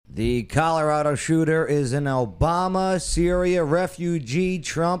The Colorado shooter is an Obama, Syria refugee,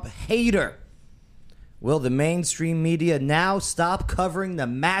 Trump hater. Will the mainstream media now stop covering the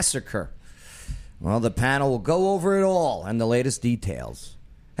massacre? Well, the panel will go over it all and the latest details.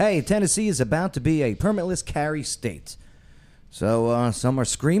 Hey, Tennessee is about to be a permitless carry state. So some are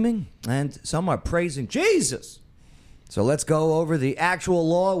screaming and some are praising Jesus. So let's go over the actual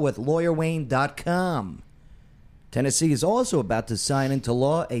law with LawyerWayne.com. Tennessee is also about to sign into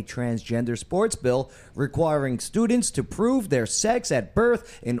law a transgender sports bill requiring students to prove their sex at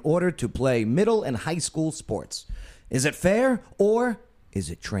birth in order to play middle and high school sports. Is it fair or is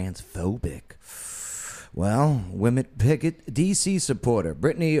it transphobic? Well, Women Picket D.C. supporter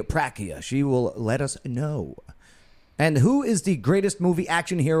Brittany Prakia, she will let us know. And who is the greatest movie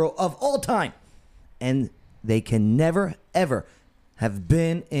action hero of all time? And they can never, ever have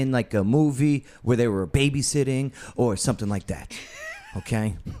been in like a movie where they were babysitting or something like that.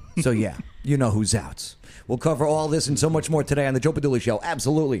 Okay? So yeah, you know who's out. We'll cover all this and so much more today on the Joe Padula Show.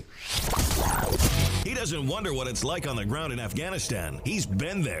 Absolutely. He doesn't wonder what it's like on the ground in Afghanistan. He's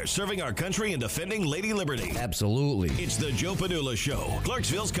been there, serving our country and defending Lady Liberty. Absolutely. It's the Joe Padula Show,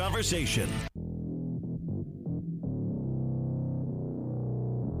 Clarksville's Conversation.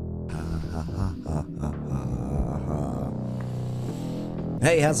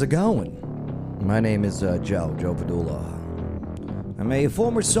 Hey, how's it going? My name is Joe Padula. I'm a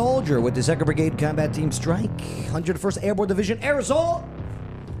former soldier with the 2nd Brigade Combat Team Strike, 101st Airborne Division Air Assault,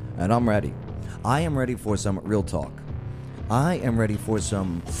 and I'm ready. I am ready for some real talk. I am ready for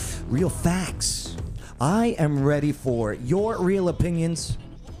some real facts. I am ready for your real opinions,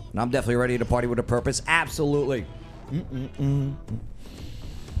 and I'm definitely ready to party with a purpose. Absolutely.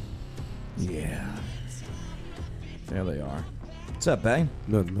 Yeah. There they are. What's up, Bay?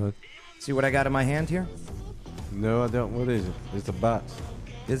 Nothing. See what I got in my hand here? No, I don't. What is it? It's a box.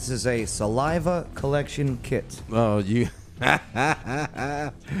 This is a saliva collection kit. Oh, you.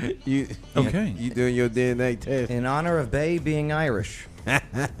 you Okay. You doing your DNA test? In honor of Bay being Irish.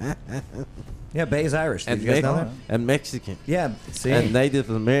 Yeah, Bay's Irish. Did And you guys know that? And Mexican. Yeah, see? And Native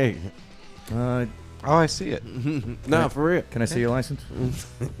American. Uh, Oh, I see it. No, for real. can I see your license?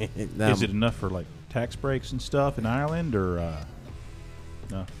 No, Is it enough for like tax breaks and stuff in Ireland, or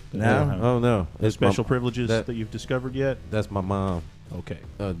no? No. Oh no, it's Special my, privileges that- that you've discovered yet? That's my mom. Okay.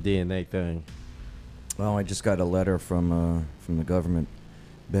 DNA thing. Well, I just got a letter from the government.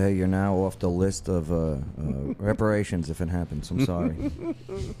 Bay, you're now off the list of reparations if it happens. I'm sorry.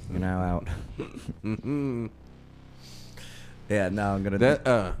 You're now out. Yeah, no, I'm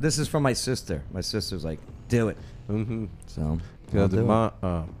gonna. This is from my sister. My sister's like, do it. Mm-hmm. So, I'll Because do it.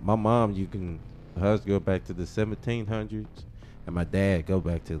 my mom, hers go back to the 1700s, and my dad go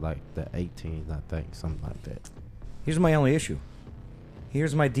back to like the 18s, I think, something like that. Here's my only issue.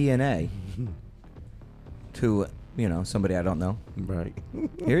 Here's my DNA to, somebody I don't know. Right.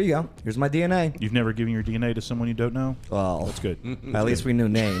 Here you go. Here's my DNA. You've never given your DNA to someone you don't know? Well, That's good. at least we knew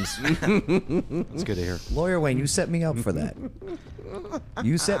names. That's good to hear. Lawyer Wayne, you set me up for that.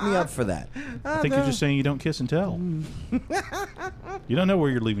 You set me up for that. I think you're just saying you don't kiss and tell. You don't know where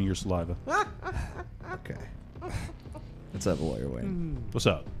you're leaving your saliva. Okay. What's up, Lawyer Wayne? What's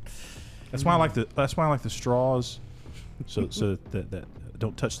up? That's why I like the straws, so that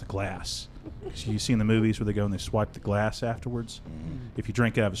don't touch the glass. 'Cause you see in the movies where they go and they swipe the glass afterwards. If you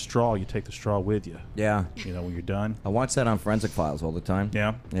drink out of a straw, you take the straw with you. Yeah. When you're done. I watch that on Forensic Files all the time.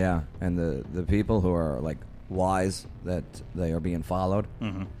 Yeah. Yeah. And the people who are like wise that they are being followed,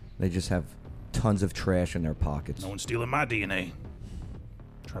 they just have tons of trash in their pockets. No one's stealing my DNA.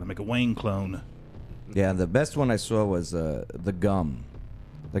 Trying to make a Wayne clone. Yeah, the best one I saw was the gum.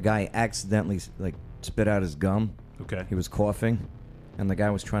 The guy accidentally spit out his gum. Okay. He was coughing, and the guy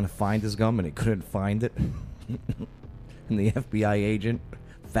was trying to find his gum, and he couldn't find it. And the FBI agent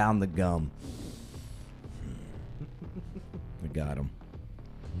found the gum. We got him.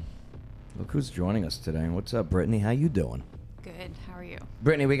 Look who's joining us today. What's up, Brittany? How you doing? Good. How are you?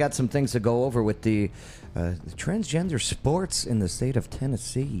 Brittany, we got some things to go over with the transgender sports in the state of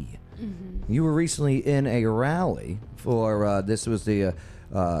Tennessee. Mm-hmm. You were recently in a rally for this was the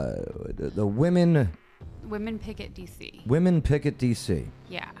women. Women Picket DC. Women Picket DC.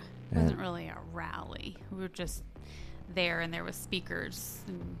 Yeah. It wasn't really a rally. We were just there, and there was speakers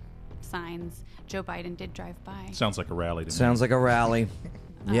and signs. Joe Biden did drive by. Sounds like a rally to me. Sounds like a rally.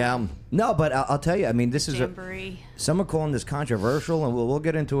 Yeah. No, but I'll tell you, I mean, this is Jamboree. some are calling this controversial, and we'll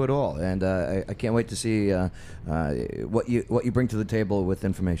get into it all. And I can't wait to see what you bring to the table with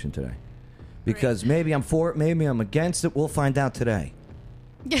information today. Because maybe I'm for it, maybe I'm against it. We'll find out today.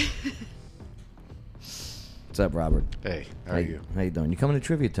 What's up, Robert? Hey, how are you? How you doing? You coming to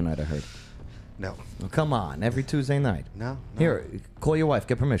trivia tonight, I heard. No. Oh, come on, every Tuesday night. No. Here, call your wife,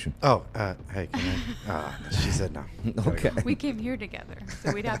 get permission. Oh, hey, can I? She said no. Okay. We came here together,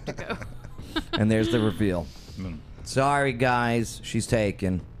 so we'd have to go. And there's the reveal. Mm. Sorry, guys, she's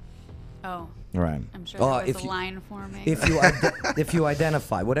taken. Oh, Right. I'm sure there was if a you, line forming. if you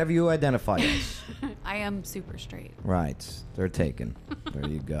identify, whatever you identify as. I am super straight. Right. They're taken. There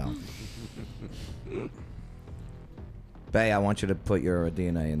you go. Bay, I want you to put your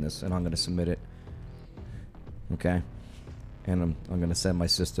DNA in this, and I'm going to submit it. Okay? And I'm going to send my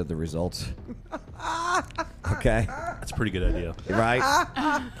sister the results. Okay? That's a pretty good idea. Right?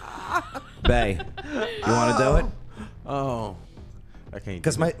 Bay, you want to do it? Oh, I can't.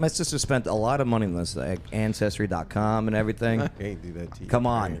 Because my sister spent a lot of money on this, like Ancestry.com and everything. I can't do that to you. Come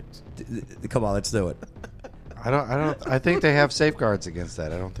on. Come on, let's do it. I think they have safeguards against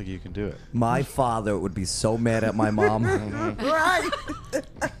that. I don't think you can do it. My father would be so mad at my mom. Right.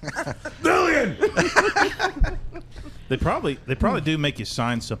 They probably do make you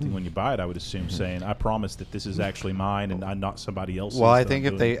sign something when you buy it. I would assume, saying, "I promise that this is actually mine and I'm not somebody else's." Well, I think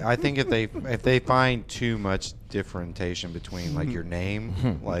if they find too much differentiation between like your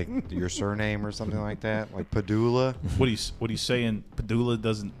name, like your surname or something like that, like Padula. What are you saying? Padula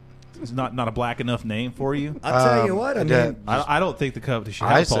is not a black enough name for you. I'll tell you what, I mean, I don't think the company should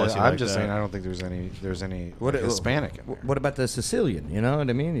have a policy I'm like just that. saying I don't think there's any What- Hispanic in there. what about the Sicilian? You know what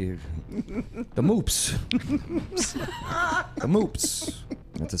I mean? The Moops. The Moops.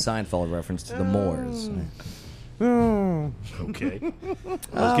 That's a Seinfeld reference to the Moors. Okay.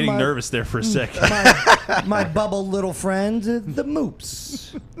 I was getting nervous there for a second. My bubble little friend, the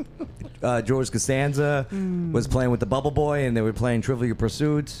Moops. George Costanza was playing with the Bubble Boy, and they were playing Trivial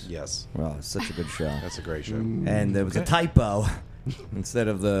Pursuit. Yes, Well, it's such a good show. that's a great show. And there was a typo. Instead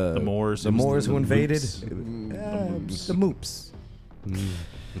of the Moors, the it was Moors the who invaded, Moops. the Moops.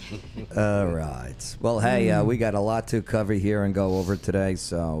 All right. Well, hey, we got a lot to cover here and go over today,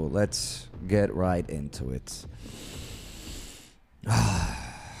 so let's get right into it.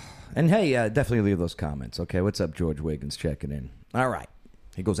 And hey, definitely leave those comments. Okay, what's up, George Wiggins checking in? All right.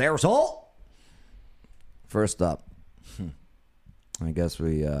 He goes, aerosol. First up, I guess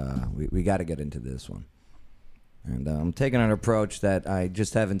we got to get into this one. And I'm taking an approach that I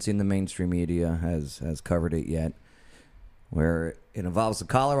just haven't seen the mainstream media has covered it yet, where it involves a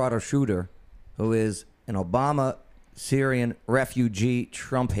Colorado shooter who is an Obama Syrian refugee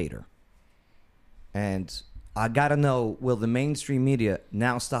Trump hater. And I got to know, will the mainstream media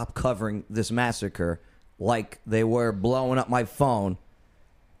now stop covering this massacre like they were blowing up my phone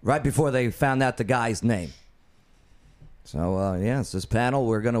right before they found out the guy's name? So, yes, this panel,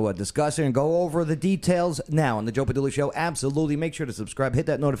 we're going to discuss it and go over the details now on the Joe Padula Show. Absolutely. Make sure to subscribe, hit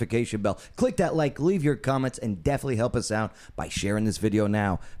that notification bell, click that like, leave your comments, and definitely help us out by sharing this video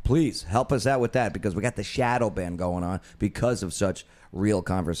now. Please help us out with that because we got the shadow ban going on because of such real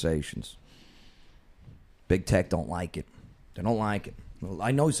conversations. Big tech don't like it. They don't like it. Well,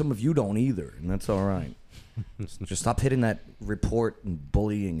 I know some of you don't either, and that's all right. Just stop hitting that report and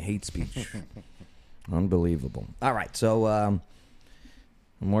bullying hate speech. Unbelievable. All right, so I'm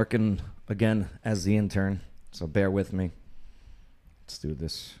working again as the intern, so bear with me. Let's do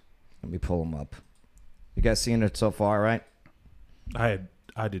this. Let me pull them up. You guys seen it so far, right? I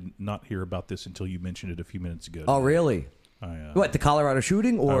did not hear about this until you mentioned it a few minutes ago. Oh, really? What, the Colorado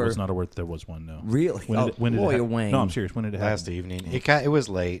shooting? I Or was not aware that there was one, no. Really? When did it Lawyer happen? Wayne. No, I'm serious. When did it happen? Last evening, it was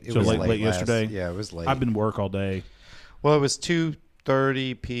late. It So was late last- yesterday? Yeah, it was late. I've been work all day. Well, it was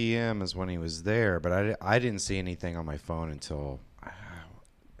 2:30 p.m. is when he was there, but I didn't see anything on my phone until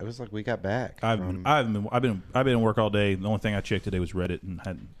it was like we got back. I've been in work all day. The only thing I checked today was Reddit and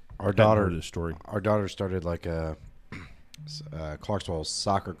hadn't heard the story. Our daughter started like a Clarksville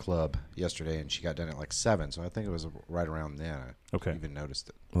soccer club yesterday, and she got done at like 7. So I think it was right around then. I even noticed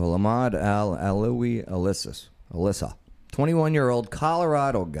it. Well, Ahmad Alawi Alyssa, 21-year-old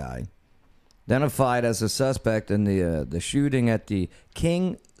Colorado guy, identified as a suspect in the shooting at the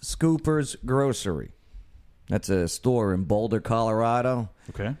King Scoopers Grocery. That's a store in Boulder, Colorado.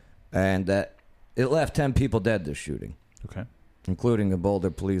 Okay. And it left 10 people dead, this shooting. Okay. Including a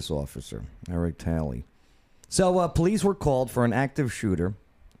Boulder police officer, Eric Talley. So police were called for an active shooter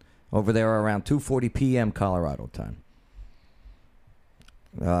over there around 2:40 p.m. Colorado time.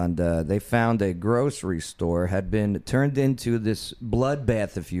 And they found a grocery store had been turned into this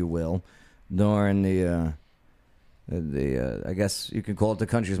bloodbath, if you will, during the I guess you could call it the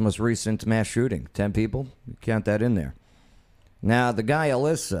country's most recent mass shooting. 10 people, you count that in there. Now, the guy,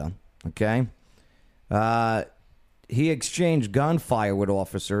 Alyssa, okay, he exchanged gunfire with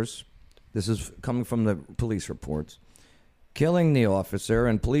officers This is coming from the police reports. Killing the officer,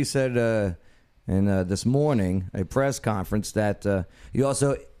 and police said in this morning, a press conference, that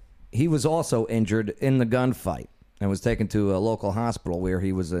he was also injured in the gunfight and was taken to a local hospital where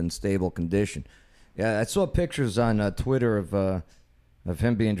he was in stable condition. Yeah, I saw pictures on Twitter of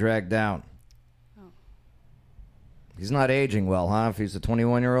him being dragged down. Oh. He's not aging well, huh? If he's a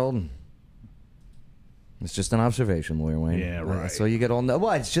 21-year-old. It's just an observation, Lawyer Wayne. Yeah, right. So you get all...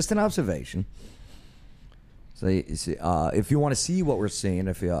 Well, it's just an observation. So you see, if you want to see what we're seeing,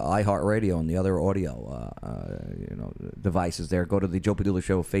 if iHeartRadio and the other audio devices there, go to the Joe Padula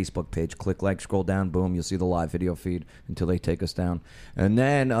Show Facebook page, click like, scroll down, boom, you'll see the live video feed until they take us down. And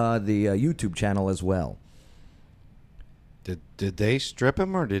then the YouTube channel as well. Did they strip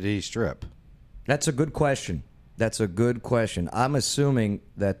him or did he strip? That's a good question. I'm assuming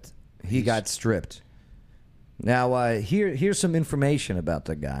that he got stripped. Now, here's some information about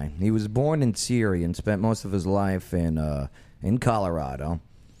the guy. He was born in Syria and spent most of his life in Colorado.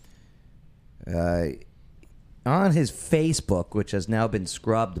 On his Facebook, which has now been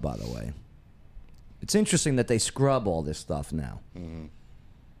scrubbed, by the way. It's interesting that they scrub all this stuff now. Mm-hmm.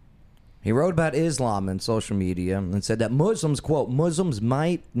 He wrote about Islam on social media and said that Muslims, quote, Muslims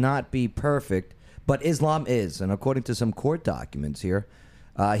might not be perfect, but Islam is. And according to some court documents here,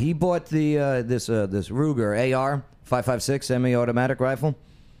 he bought this Ruger AR 5.56 semi-automatic rifle.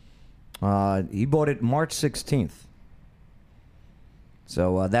 He bought it March 16th.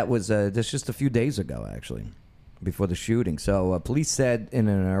 So that was just a few days ago, actually, before the shooting. So police said in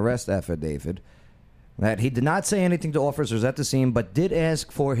an arrest affidavit that he did not say anything to officers at the scene, but did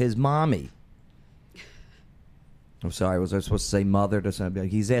ask for his mommy. I'm sorry, was I supposed to say mother to somebody?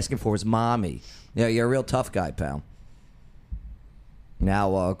 He's asking for his mommy. Yeah, you're a real tough guy, pal.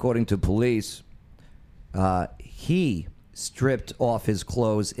 Now, according to police, he stripped off his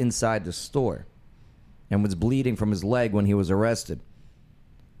clothes inside the store and was bleeding from his leg when he was arrested.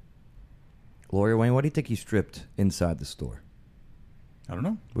 Lawyer Wayne, what do you think he stripped inside the store? I don't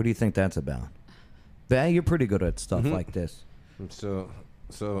know. What do you think that's about? Ben, you're pretty good at stuff like this. So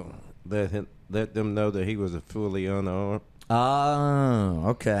let them know that he was fully unarmed. Oh,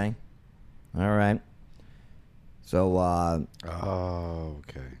 okay. All right. So,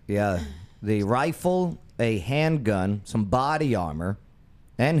 okay. Yeah, the rifle, a handgun, some body armor,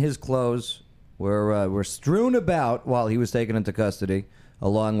 and his clothes were strewn about while he was taken into custody,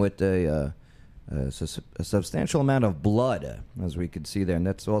 along with a substantial amount of blood, as we could see there, and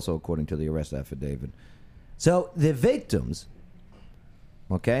that's also according to the arrest affidavit. So the victims,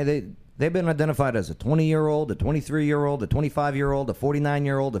 okay, they've been identified as a 20-year-old, a 23-year-old, a 25-year-old, a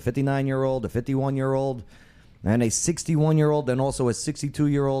 49-year-old, a 59-year-old, a 51-year-old, and a 61-year-old, and also a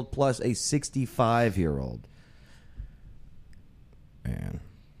 62-year-old, plus a 65-year-old. Man.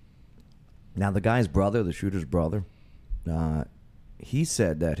 Now, the guy's brother, the shooter's brother, he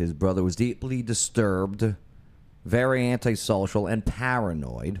said that his brother was deeply disturbed, very antisocial, and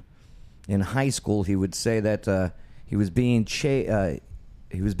paranoid. In high school, he would say that he was being chased,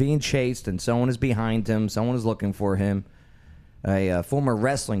 and someone is behind him, someone is looking for him. A former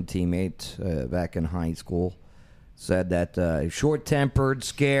wrestling teammate back in high school said that short-tempered,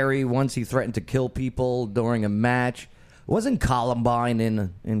 scary, once he threatened to kill people during a match. Wasn't Columbine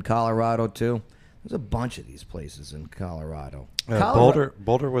in Colorado, too? There's a bunch of these places in Colorado.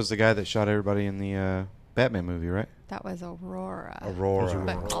 Boulder was the guy that shot everybody in the Batman movie, right? That was Aurora.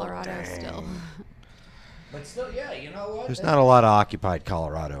 But Colorado still. But still, yeah, you know what? There's not a lot of occupied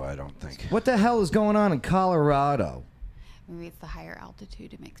Colorado, I don't think. What the hell is going on in Colorado? Maybe it's the higher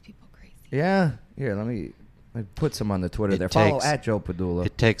altitude. It makes people crazy. Yeah. Here, let me put some on the Twitter there. Follow at Joe Padula.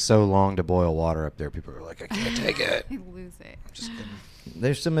 It takes so long to boil water up there. People are like, I can't take it. I lose it. Just kidding.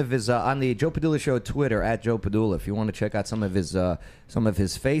 There's some of his on the Joe Padula Show Twitter at Joe Padula. If you want to check out some of his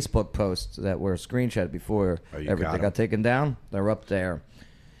Facebook posts that were screenshot before everything got taken down, they're up there.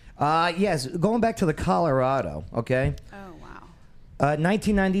 Yes, going back to the Colorado. Okay. Oh wow.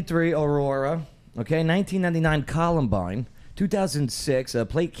 1993 Aurora. Okay. 1999 Columbine. 2006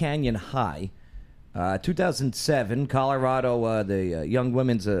 Plate Canyon High. 2007 Colorado. The Young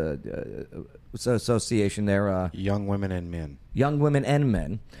Women's Association there. Young Women and Men. Young Women and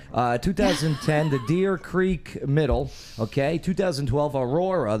Men. 2010, the Deer Creek Middle. Okay. 2012,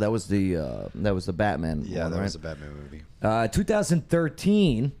 Aurora. That was the Batman. Yeah, one, that right? was the Batman movie.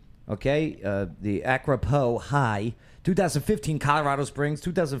 2013. Okay. The Acrapo High. 2015, Colorado Springs.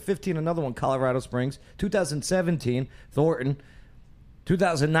 2015, another one, Colorado Springs. 2017, Thornton.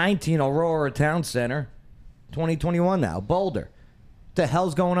 2019, Aurora Town Center. 2021 now, Boulder. What the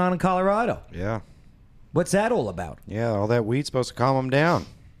hell's going on in Colorado? Yeah. What's that all about? Yeah, all that weed's supposed to calm them down.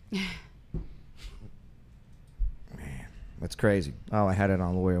 That's crazy. Oh, I had it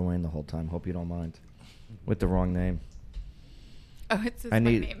on Lawyer Wayne the whole time. Hope you don't mind. With the wrong name. Oh, it's my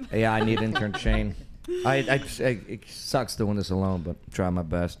name. Yeah, I need intern Shane. It sucks doing this alone, but try my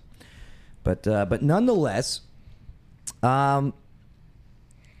best. But nonetheless, some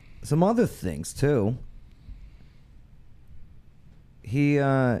other things too.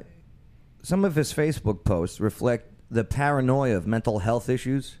 Some of his Facebook posts reflect the paranoia of mental health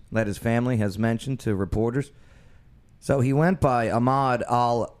issues that his family has mentioned to reporters. So he went by Ahmad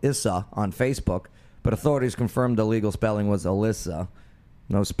al-Issa on Facebook, but authorities confirmed the legal spelling was Alyssa.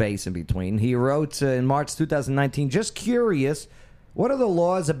 No space in between. He wrote in March 2019, just curious, what are the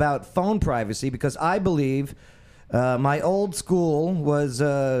laws about phone privacy? Because I believe my old school was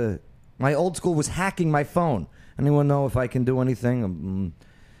hacking my phone. Anyone know if I can do anything?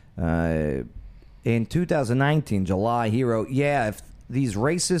 In 2019, July, he wrote, yeah, if these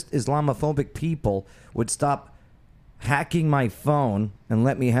racist Islamophobic people would stop hacking my phone and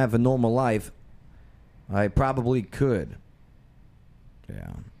let me have a normal life, I probably could.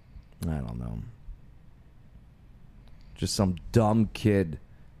 Yeah, I don't know. Just some dumb kid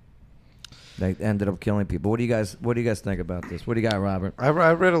that ended up killing people. What do you guys think about this? What do you got, Robert? I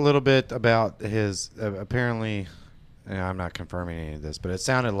read a little bit about his apparently. I'm not confirming any of this, but it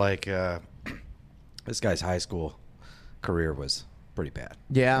sounded like this guy's high school career was pretty bad.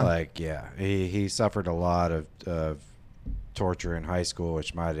 Yeah, he suffered a lot of torture in high school,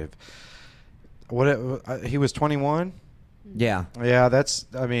 which might have. He was 21. Yeah. That's.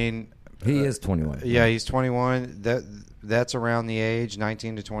 I mean, he is 21. Yeah, he's 21. That's around the age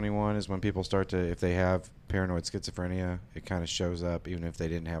 19 to 21 is when people start to, if they have paranoid schizophrenia, it kind of shows up, even if they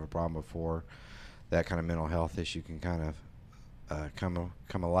didn't have a problem before. That kind of mental health issue can kind of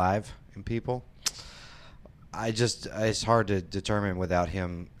come alive in people. It's hard to determine without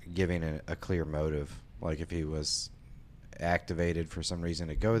him giving a clear motive, like if he was activated for some reason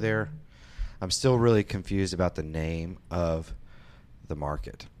to go there. I'm still really confused about the name of the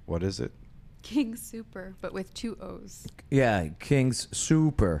market. What is it? King Super, but with 2 O's. Yeah, King's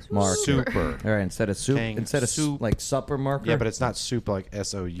Super Market. Super. All right, instead of soup, like supper marker. Yeah, but it's not soup like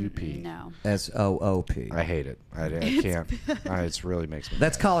SOUP. No. SOOP. I hate it. I can't. It really makes me.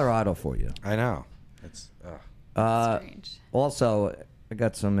 That's mad. Colorado for you. I know. It's strange. Also, I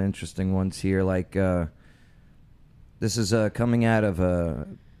got some interesting ones here. Like this is coming out of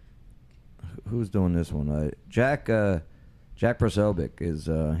who's doing this one? Jack Prosobic is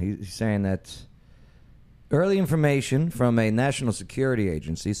he's saying that early information from a national security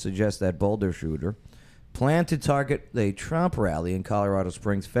agency suggests that Boulder shooter planned to target the Trump rally in Colorado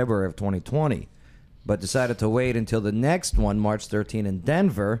Springs February of 2020, but decided to wait until the next one, March 13 in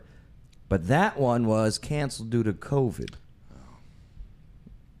Denver, but that one was canceled due to COVID.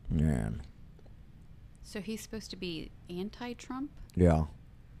 Man. So he's supposed to be anti-Trump? Yeah.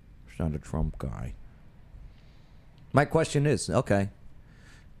 He's not a Trump guy. My question is, okay,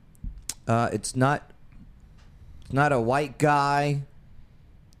 it's not a white guy,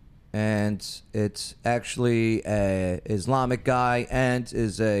 and it's actually a Islamic guy, and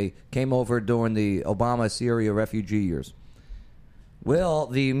came over during the Obama Syria refugee years. Will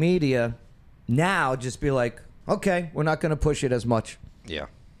the media now just be like, okay, we're not going to push it as much? Yeah.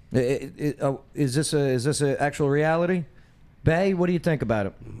 Is this an actual reality? Bay, what do you think about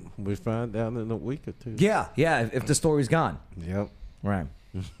it? We find out in a week or two. Yeah, if the story's gone. Yep. Right.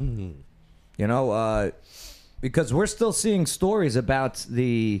 Because we're still seeing stories about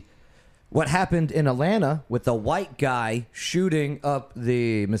what happened in Atlanta with the white guy shooting up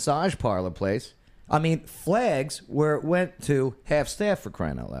the massage parlor place. I mean, flags went to half staff, for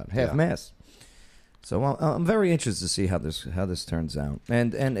crying out loud, half mast. So I'm very interested to see how this turns out,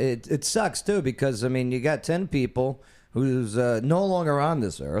 and it sucks too, because I mean, you got 10 people who's no longer on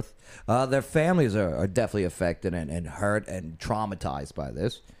this earth. Their families are definitely affected and hurt and traumatized by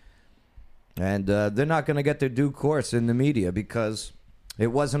this. And they're not going to get their due course in the media because it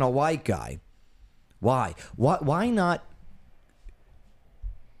wasn't a white guy. Why? Why not?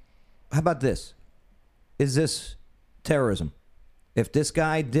 How about this? Is this terrorism? If this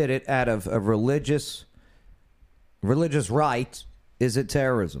guy did it out of a religious right, is it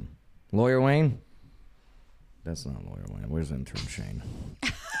terrorism? Lawyer Wayne? That's not Lawyer Wayne. Where's intern Shane?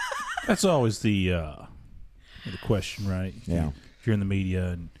 That's always the question, right? Yeah. If you're in the media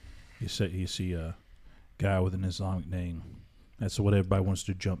and you see a guy with an Islamic name, that's what everybody wants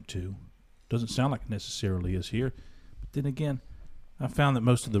to jump to. Doesn't sound like it necessarily is here. But then again, I found that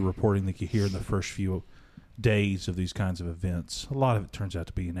most of the reporting that you hear in the first few days of these kinds of events, a lot of it turns out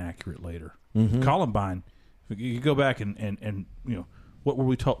to be inaccurate later. Mm-hmm. Columbine, you go back and what were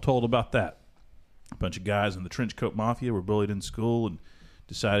we told about that? a bunch of guys in the trench coat mafia were bullied in school and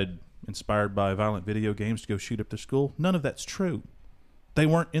decided, inspired by violent video games, to go shoot up their school. None of that's true. They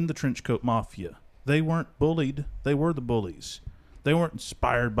weren't in the trench coat mafia. They weren't bullied. They were the bullies. They weren't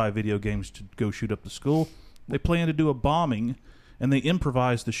inspired by video games to go shoot up the school. They planned to do a bombing, and they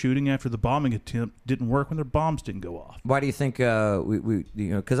improvised the shooting after the bombing attempt didn't work when their bombs didn't go off. Why do you think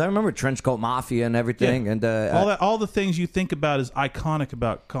because I remember trench coat mafia and everything, and all the things you think about as iconic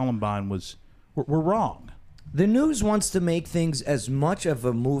about Columbine were wrong. The news wants to make things as much of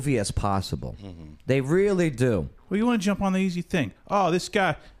a movie as possible. They really do. Well, you want to jump on the easy thing. Oh, this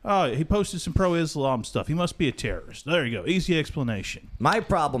guy, he posted some pro-Islam stuff. He must be a terrorist. There you go. Easy explanation. My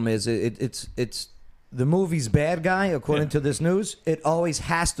problem is it's the movie's bad guy, according to this news. It always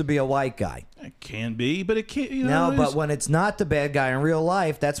has to be a white guy. It can be, but it can't. No, but when it's not the bad guy in real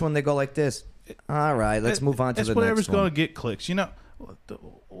life, that's when they go like this. All right, let's move on to the next one. That's whatever's going to get clicks.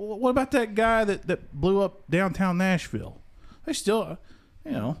 What about that guy that blew up downtown Nashville? They still,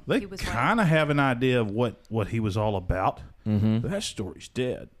 they kind of have an idea of what he was all about. But that story's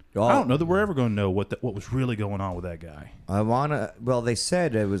dead. I don't know that we're ever going to know what was really going on with that guy. Well, they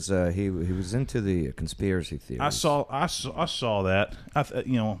said it was he was into the conspiracy theories. I saw that.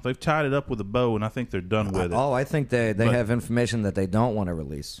 They've tied it up with a bow, and I think they're done with it. I think they have information that they don't want to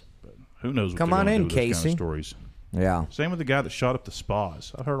release. But who knows? Come on in, Casey. Kind of stories. Yeah. Same with the guy that shot up the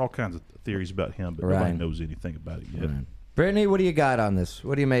spas. I've heard all kinds of theories about him, but nobody knows anything about it yet. Right. Brittany, what do you got on this?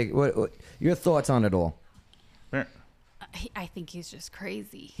 What do you make? What your thoughts on it all? I think he's just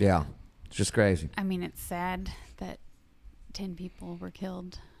crazy. Yeah, it's just crazy. I mean, it's sad that 10 people were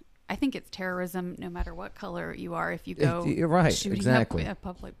killed. I think it's terrorism no matter what color you are if you go You're right. shooting Exactly. up a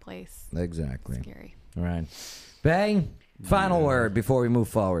public place. Exactly. It's scary. All right. Bang, final word before we move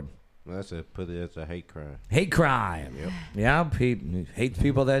forward. Put it as a hate crime. Hate crime. Yep. Yeah, he hates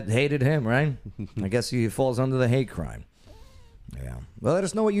people that hated him, right? I guess he falls under the hate crime. Yeah. Well, let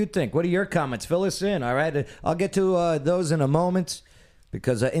us know what you think. What are your comments? Fill us in, all right? I'll get to those in a moment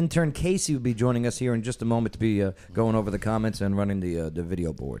because intern Casey will be joining us here in just a moment to be going over the comments and running the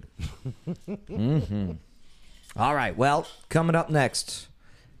video board. All right. Well, coming up next,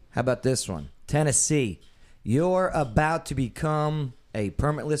 how about this one? Tennessee. You're about to become a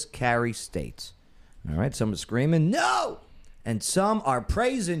permitless carry state. All right. Some are screaming, no! And some are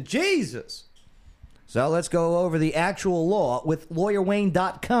praising Jesus. So let's go over the actual law with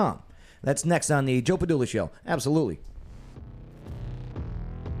LawyerWayne.com. That's next on the Joe Padula Show. Absolutely.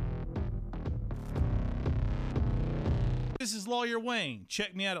 This is Lawyer Wayne.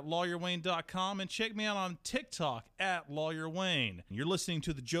 Check me out at LawyerWayne.com and check me out on TikTok at Lawyer Wayne. You're listening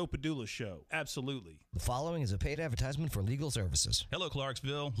to the Joe Padula Show. Absolutely. The following is a paid advertisement for legal services. Hello,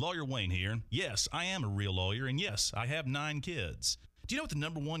 Clarksville. Lawyer Wayne here. Yes, I am a real lawyer, and yes, I have 9 kids. Do you know what the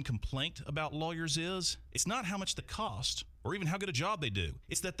number one complaint about lawyers is? It's not how much they cost or even how good a job they do.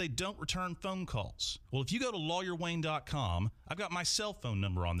 It's that they don't return phone calls. Well, if you go to LawyerWayne.com, I've got my cell phone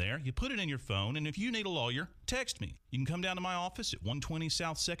number on there. You put it in your phone, and if you need a lawyer, text me. You can come down to my office at 120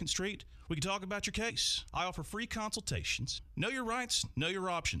 South 2nd Street. We can talk about your case. I offer free consultations. Know your rights, know your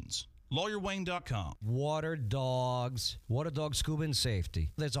options. LawyerWayne.com. Water Dog Scuba and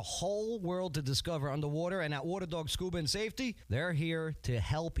Safety. There's a whole world to discover underwater, and at Water Dog Scuba and Safety, they're here to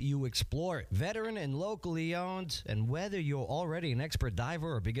help you explore it. Veteran and locally owned, and whether you're already an expert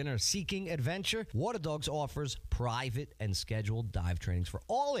diver or beginner seeking adventure, Water Dogs offers private and scheduled dive trainings for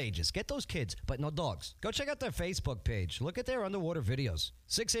all ages. Get those kids, but no dogs. Go check out their Facebook page. Look at their underwater videos.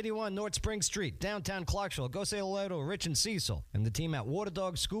 681 North Spring Street, downtown Clarksville. Go say hello to Rich and Cecil and the team at Water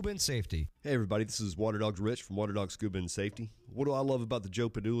Dog Scuba and Safety. Hey everybody, this is Water Dogs Rich from Water Dog Scuba and Safety. What do I love about the Joe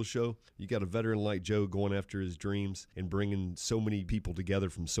Padula Show? You got a veteran like Joe going after his dreams and bringing so many people together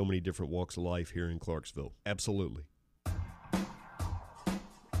from so many different walks of life here in Clarksville. Absolutely.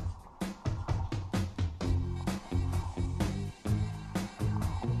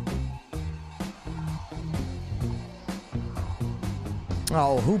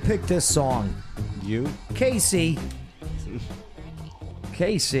 Oh, who picked this song? You? Casey.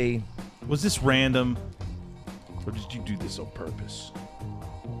 Casey. Was this random, or did you do this on purpose?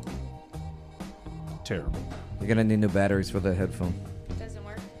 Terrible. You're going to need new batteries for the headphone. Doesn't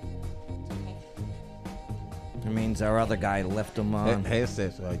work. It's okay. It means our other guy left them on.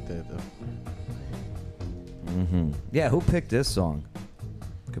 Headsets like that, though. Yeah, who picked this song?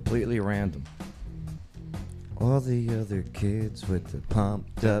 Completely random. All the other kids with the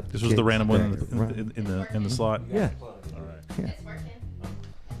pumped up. This was the random one in the slot. Yeah. All right. Yeah. It's working.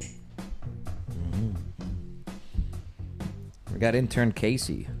 We got intern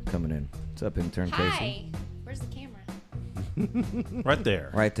Casey coming in. What's up, intern Casey? Hi. Where's the camera? Right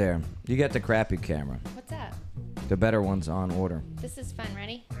there. Right there. You get the crappy camera. What's that? The better one's on order. This is fun.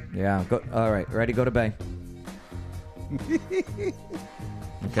 Ready? Yeah. Go. All right. Ready? Go to bay. Okay,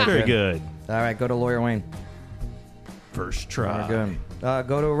 Very good. All right. Go to Lawyer Wayne. First try. Very good.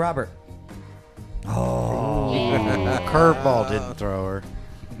 Go to Robert. Oh. Yeah. Curveball didn't throw her.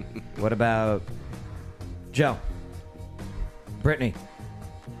 What about Joe? Brittany.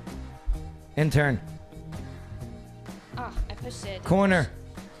 Intern. Oh, I pushed it. Corner.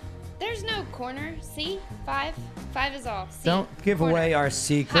 There's no corner. See? 5. 5 is all. See? Don't give Corner. away our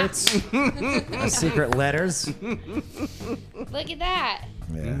secrets. Our secret letters. Look at that.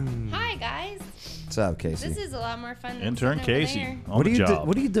 Yeah. Hi, guys. What's up, Casey? This is a lot more fun than Intern sitting over Casey. there. On What the are you job.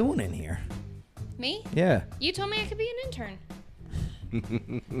 What are you doing in here? Me? Yeah. You told me I could be an intern.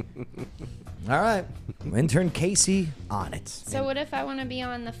 All right. Intern Casey on it. So what if I want to be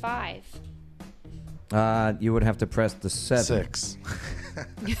on the 5? You would have to press the 7. 6.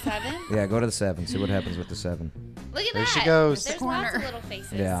 7? Yeah, go to the 7. See what happens with the 7. Look at There that. she goes. There's Corner. lots of little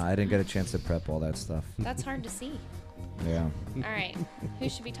faces. Yeah, I didn't get a chance to prep all that stuff. That's hard to see. Yeah. All right. Who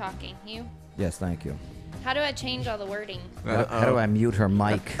should be talking? You? Yes, thank you. How do I change all the wording? How do I mute her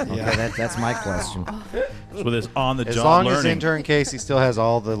mic? Okay, that's my question. So with this on the As job long learning. as intern Casey still has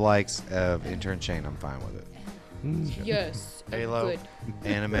all the likes of intern Shane, I'm fine with it. Yes. Halo, Good.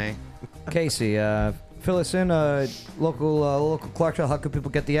 anime. Casey, fill us in. Local Clarksville. How can people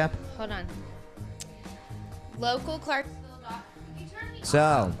get the app? Hold on. Local Clarksville.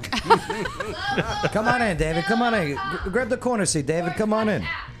 So, come on in, David. Come on in. Grab the corner seat, David. Come on in.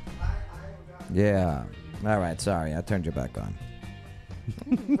 Yeah. All right. Sorry, I turned you back on.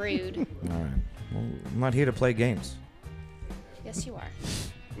 Rude. All right. Well, I'm not here to play games. Yes, you are.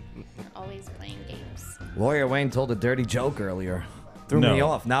 You're always playing games. Lawyer Wayne told a dirty joke earlier. Threw me No.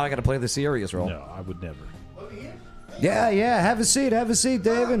 off. Now I got to play the serious role. No, I would never. Yeah. Have a seat. Have a seat,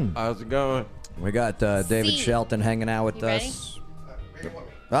 David. How's it going? We got David Seat. Shelton hanging out with You ready? us.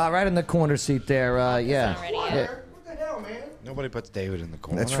 Right in the corner seat there. Yeah. not ready yet. Nobody puts David in the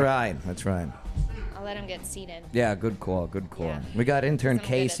corner. That's right. That's right. I'll let him get seated. Yeah, good call. Good call. Yeah. We got intern I'm good at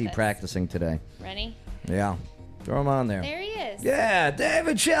Casey this. practicing today. Ready? Yeah. Throw him on there. There he is. Yeah,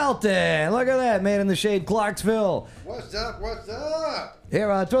 David Shelton. Look at that. Man in the shade, Clarksville. What's up? What's up?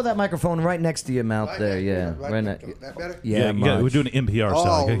 Here, throw that microphone right next to your mouth Right there. next to Yeah. it, right Right next ne- to it. That better? Yeah, we're much. doing an NPR style.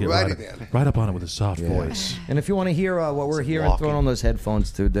 I gotta get Alrighty right, then. right up on it with a soft voice. And if you want to hear what we're hearing, walking. throw on those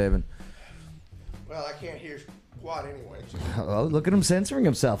headphones too, David. Well, I can't hear squat anyway. So. Oh, look at him censoring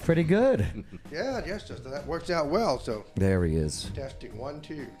himself. Pretty good. Yeah, yes, just that works out well. So There he is. testing 1,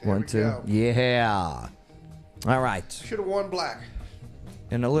 2. There 1, we 2. go. Yeah. All right. Should have worn black.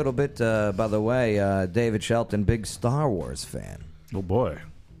 In a little bit, by the way, David Shelton, big Star Wars fan. Oh boy.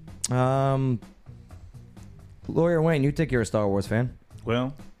 Lawyer Wayne, you think you're a Star Wars fan?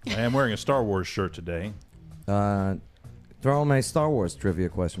 Well, I am wearing a Star Wars shirt today. Throw him a Star Wars trivia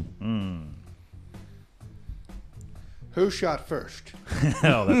question. Who shot first?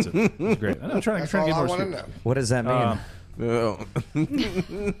 Oh, that's great. I'm trying That's to all get I more. want to serious. know. What does that mean? Oh.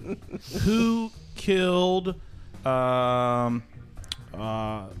 Who killed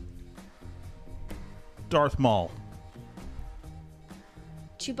Darth Maul?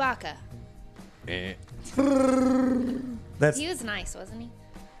 Chewbacca. That's He was nice, wasn't he?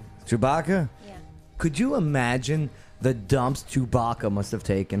 Chewbacca? Yeah. Could you imagine the dumps Chewbacca must have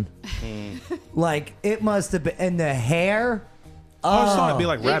taken? Like, it must have been. And the hair? I was thought it'd be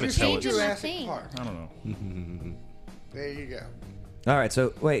like Did you rabbit see pellets. Jurassic Thing. Park? I don't know. There you go. All right,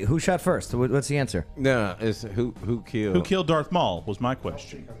 so wait, who shot first? What's the answer? No, it's who killed. Who killed Darth Maul was my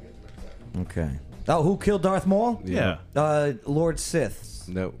question. Okay. Oh, who killed Darth Maul? Yeah. Lord Sith.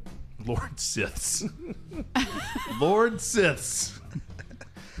 No. Lord Siths. Lord Siths.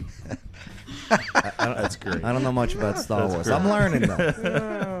 That's great. I don't know much about Star Wars. I'm learning,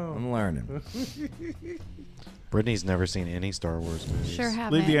 though. I'm learning. Brittany's never seen any Star Wars movies. Sure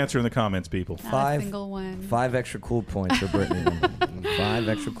haven't. Leave the answer in the comments, people. Not Five- a single one. 5 extra cool points for Brittany. 5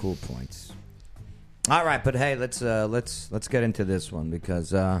 extra cool points. All right, but hey, let's get into this one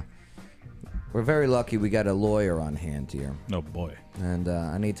because we're very lucky we got a lawyer on hand here, Oh boy. and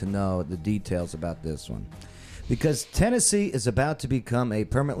I need to know the details about this one because Tennessee is about to become a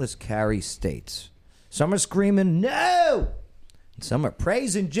permitless carry state. Some are screaming no, and some are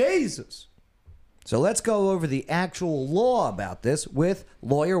praising Jesus. So let's go over the actual law about this with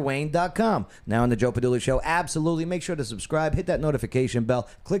LawyerWayne.com. Now on the Joe Padula Show, absolutely make sure to subscribe, hit that notification bell,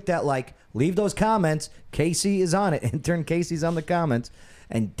 click that like, leave those comments. Casey is on it. Intern Casey's on the comments.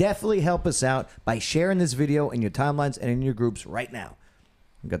 And definitely help us out by sharing this video in your timelines and in your groups right now.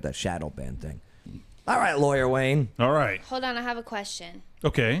 We got that shadow ban thing. All right, Lawyer Wayne. All right. Hold on, I have a question.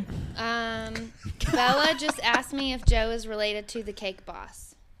 Okay. Bella just asked me if Joe is related to the cake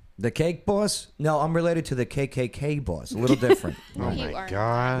boss. The cake boss? No, I'm related to the KKK boss. A little different. Oh You my are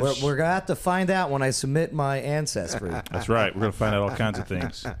gosh. We're going to have to find out when I submit my ancestry. That's right. We're going to find out all kinds of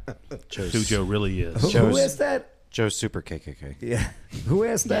things. Who Joe really is. Who asked that? Joe's super KKK. Yeah. Who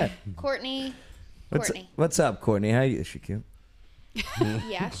asked that? Courtney. What's up, Courtney? How you? Is she cute?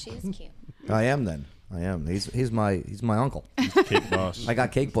 Yeah, she's cute. I am then. I am. He's my uncle. Cake boss. I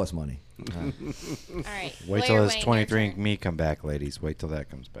got cake boss money. All right. Wait till his 23andMe come back, ladies. Wait till that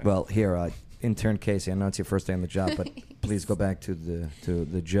comes back. Well, here, intern Casey. I know it's your first day on the job, but please go back to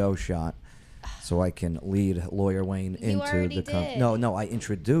the Joe shot, so I can lead Lawyer Wayne into already the. did. No. I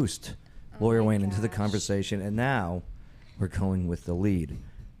introduced Lawyer Wayne into the conversation, and now we're going with the lead.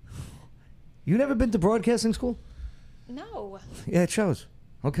 You never been to broadcasting school? No. Yeah, it shows.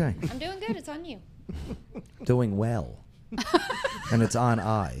 Okay. I'm doing good. It's on you. Doing well. And it's on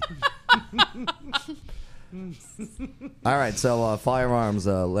I. All right, so firearms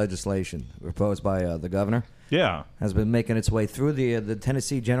legislation proposed by the governor Yeah. has been making its way through the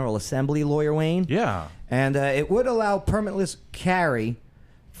Tennessee General Assembly, Lawyer Wayne. Yeah. And it would allow permitless carry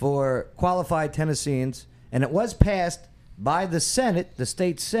for qualified Tennesseans, and it was passed by the Senate, the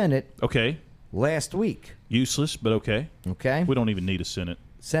state Senate, Okay. last week. Useless, but okay. Okay? We don't even need a Senate.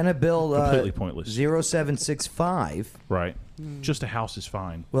 Senate Bill Completely pointless. 0765. Right. Just a house is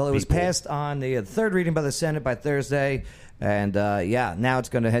fine. Well, it was people. passed on the third reading by the Senate by Thursday, and now it's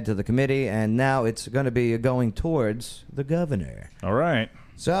going to head to the committee, and now it's going to be going towards the governor. All right.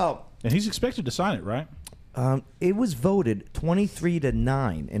 So And he's expected to sign it, right? it was voted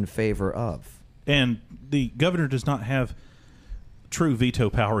 23-9 in favor of. And the governor does not have true veto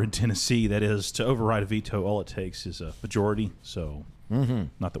power in Tennessee. That is, to override a veto, all it takes is a majority. So,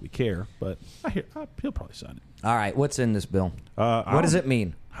 not that we care, but he'll probably sign it. All right, what's in this bill? What does it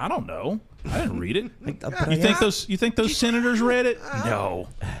mean? I don't know. I didn't read it. You think those senators read it? No.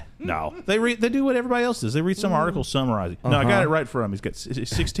 They do what everybody else does. They read some article summarizing. No, I got it right for him. He's got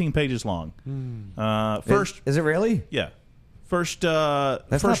 16 pages long. First, Is it really? yeah. First,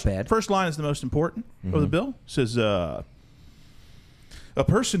 That's not bad. First line is the most important of the bill. It says, a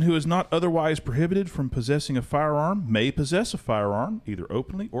person who is not otherwise prohibited from possessing a firearm may possess a firearm, either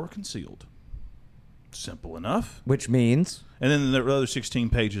openly or concealed. Simple enough. Which means? And then the other 16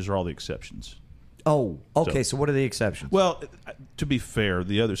 pages are all the exceptions. Oh, okay. So what are the exceptions? Well, to be fair,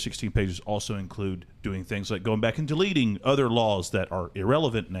 the other 16 pages also include doing things like going back and deleting other laws that are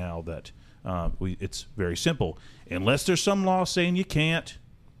irrelevant now. That it's very simple. Unless there's some law saying you can't,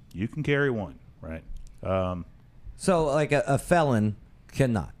 you can carry one, right? So, like a felon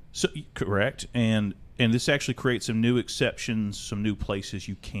cannot. So correct, and this actually creates some new exceptions, some new places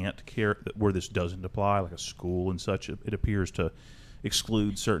you can't carry where this doesn't apply, like a school and such. It appears to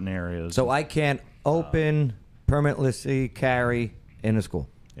exclude certain areas. So I can't open, permitlessly carry in a school.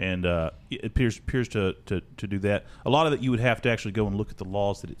 And it appears to do that. A lot of it you would have to actually go and look at the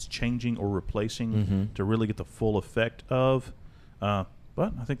laws that it's changing or replacing to really get the full effect of. But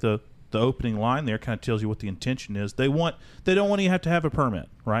I think the opening line there kind of tells you what the intention is. They don't want you to have a permit,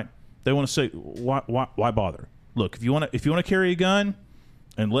 right? They want to say why bother? Look, if you want to carry a gun,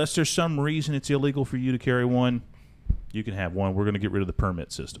 unless there's some reason it's illegal for you to carry one, you can have one. We're going to get rid of the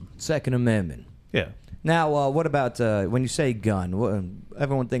permit system. Second Amendment. Yeah. Now, what about when you say gun?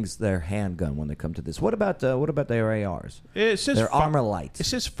 Everyone thinks they're handgun when they come to this. What about their ARs? It says their armor lights. It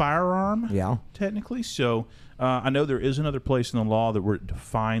says firearm. Yeah. Technically, so I know there is another place in the law that where it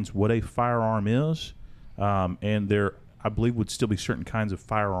defines what a firearm is, and there I believe would still be certain kinds of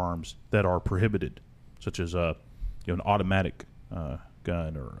firearms that are prohibited, such as an automatic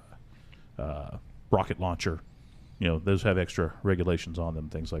gun or rocket launcher. Those have extra regulations on them,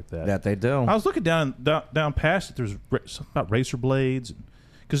 things like that. That they do. I was looking down past it. There's something about razor blades,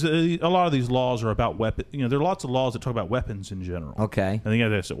 because a lot of these laws are about weapons. There are lots of laws that talk about weapons in general. Okay. And then you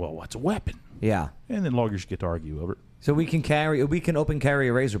have to say, well, what's a weapon? Yeah. And then lawyers get to argue over it. So we can open carry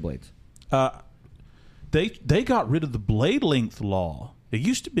razor blades. They got rid of the blade length law. It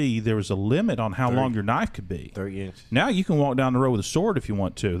used to be there was a limit on how long your knife could be. 30 inches. Now you can walk down the road with a sword if you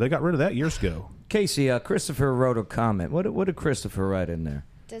want to. They got rid of that years ago. Casey, Christopher wrote a comment. What did Christopher write in there?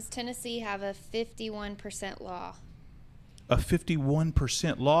 Does Tennessee have a 51% law? A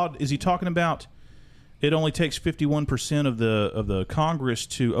 51% law? Is he talking about it only takes 51% of the Congress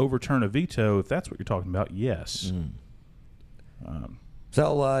to overturn a veto? If that's what you're talking about, yes.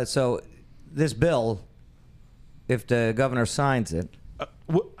 So this bill, if the governor signs it,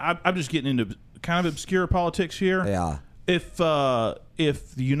 I'm just getting into kind of obscure politics here. yeah, if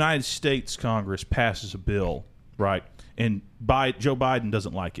the United States Congress passes a bill, right, and Joe Biden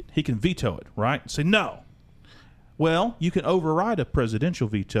doesn't like it, he can veto it, right? Say no. Well, you can override a presidential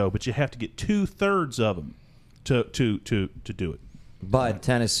veto, but you have to get 2/3 of them to do it. But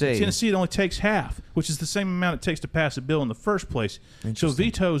Tennessee, it only takes half, which is the same amount it takes to pass a bill in the first place. So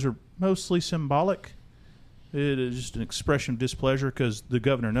vetoes are mostly symbolic. It is just an expression of displeasure because the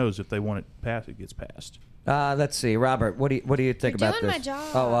governor knows if they want it passed, it gets passed. Let's see, Robert. What do you think You're about doing this? my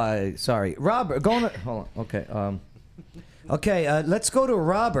job. Oh, sorry, Robert. Hold on. Okay. Okay. Let's go to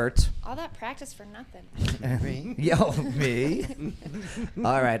Robert. All that practice for nothing. Yo, me.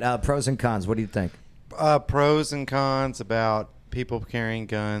 All right. Pros and cons. What do you think? Pros and cons about people carrying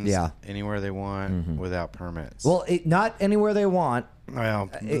guns anywhere they want without permits. Well, not anywhere they want. Well,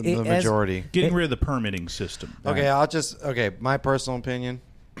 the majority. Getting rid of the permitting system. Okay, my personal opinion,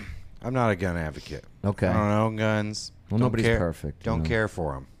 I'm not a gun advocate. Okay. I don't own guns. Well, nobody's perfect. Don't care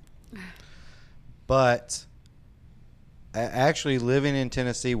for them. But actually living in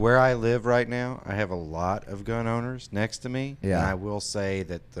Tennessee, where I live right now, I have a lot of gun owners next to me. Yeah. And I will say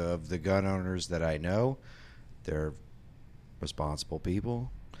that of the gun owners that I know, they're responsible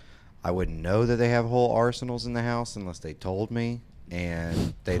people. I wouldn't know that they have whole arsenals in the house unless they told me,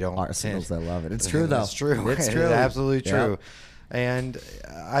 and they don't. Arsenals, I love it. It's true, though. It's true. It's true. It's absolutely true. Yep. And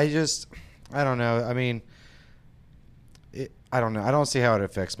I don't know. I mean, I don't know. I don't see how it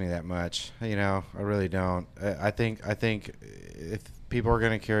affects me that much. I really don't. I think if people are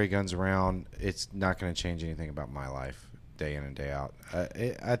going to carry guns around, it's not going to change anything about my life day in and day out.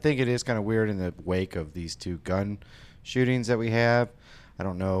 I think it is kind of weird in the wake of these two gun shootings that we have. I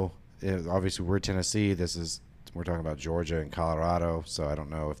don't know. Obviously, we're Tennessee. We're talking about Georgia and Colorado, so I don't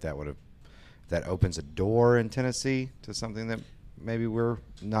know if that opens a door in Tennessee to something that maybe we're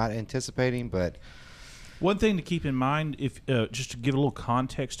not anticipating. But one thing to keep in mind, if just to give a little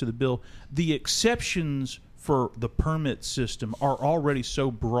context to the bill, the exceptions for the permit system are already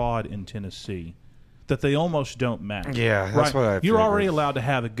so broad in Tennessee that they almost don't matter. Yeah, that's what I figured. You're already allowed to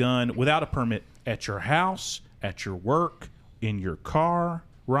have a gun without a permit at your house, at your work, in your car,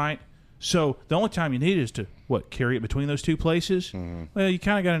 right? So the only time you need it is to, carry it between those two places? Mm-hmm. Well, you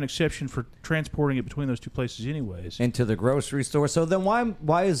kind of got an exception for transporting it between those two places anyways. Into the grocery store. So then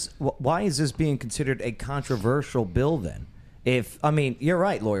why is this being considered a controversial bill then? You're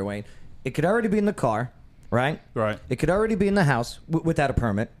right, Lawyer Wayne. It could already be in the car, right? Right. It could already be in the house without a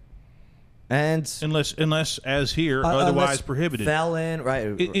permit. And unless as here, otherwise prohibited. Felon,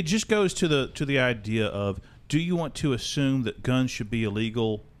 right. It just goes to the idea of, do you want to assume that guns should be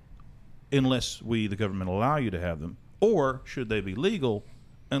illegal unless we, the government, allow you to have them? Or should they be legal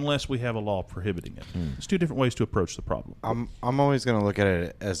unless we have a law prohibiting it? It's two different ways to approach the problem. I'm always going to look at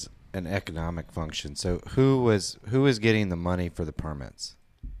it as an economic function. So who is getting the money for the permits?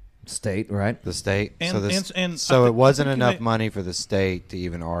 State, right? The state. And so it wasn't enough money for the state to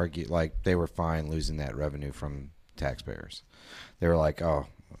even argue. Like, they were fine losing that revenue from taxpayers. They were like, oh,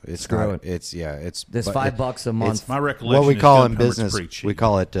 it's Screw not. it. It's There's $5 a month. My recollection. What we is call gun in permits business, pretty cheap. we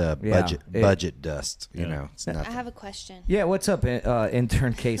call it budget dust. Yeah. It's nothing. I have a question. Yeah, what's up,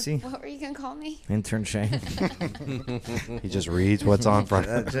 intern Casey? What were you going to call me? Intern Shane. He just reads what's on front.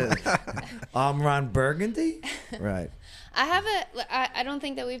 I'm Ron Burgundy? Right. I don't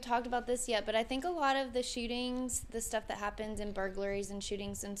think that we've talked about this yet, but I think a lot of the shootings, the stuff that happens in burglaries and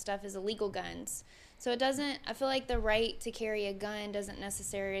shootings and stuff is illegal guns. So I feel like the right to carry a gun doesn't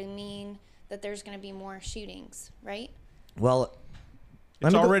necessarily mean that there's going to be more shootings, right? Well,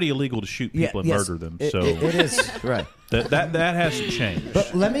 it's already illegal to shoot people and murder them. So it is, right. That hasn't changed.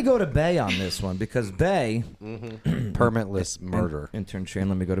 But let me go to Bay on this one, because Bay... Permitless murder. Intern Shane,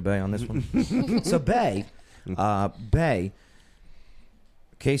 let me go to Bay on this one. So Bay...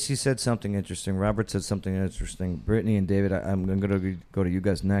 Casey said something interesting. Robert said something interesting. Brittany and David, I'm going to go to you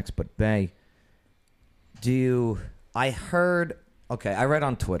guys next. But Bay, I heard... Okay, I read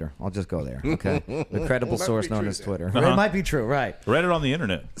on Twitter. I'll just go there. Okay, the credible source known as Twitter. It might be true, right? Read it on the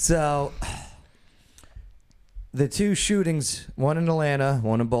internet. So, the two shootings, one in Atlanta,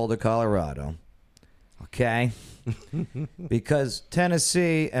 one in Boulder, Colorado. Okay, because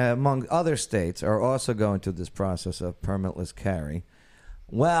Tennessee, among other states, are also going through this process of permitless carry.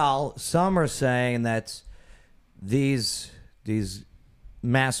 Well, some are saying that these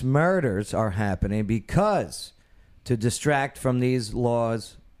mass murders are happening because to distract from these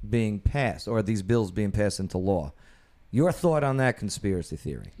laws being passed, or these bills being passed into law. Your thought on that conspiracy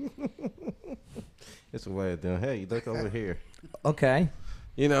theory? It's a way of doing, hey, look over here. Okay.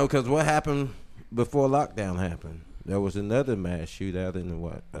 Because what happened before lockdown happened? There was another mass shootout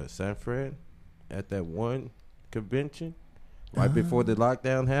in San Fran at that one convention right before the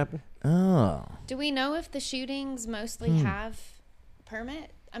lockdown happened. Oh. Do we know if the shootings mostly have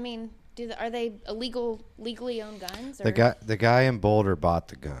permit? I mean, are they legally owned guns? Or? The guy in Boulder bought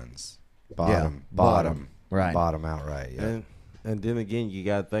the guns. Bought them. Right. Bought them outright. Yeah. And then again, you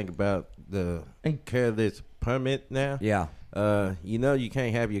got to think about the careless permit now. Yeah. You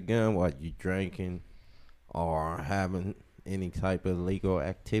can't have your gun while you're drinking or having any type of illegal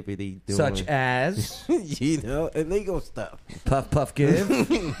activity. Such as? Illegal stuff. Puff, puff, give.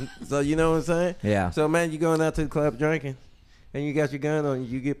 So, you know what I'm saying? Yeah. So, man, you going out to the club drinking, and you got your gun on,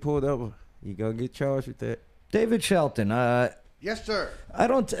 you get pulled over. You going to get charged with that. David Shelton, Yes, sir. I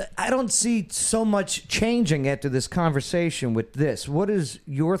don't see so much changing after this conversation with this. What is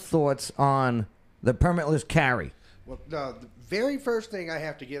your thoughts on the permitless carry? Well, the very first thing I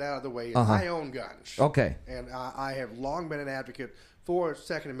have to get out of the way is I own guns. Okay. And I have long been an advocate for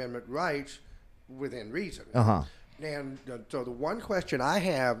Second Amendment rights within reason. And so the one question I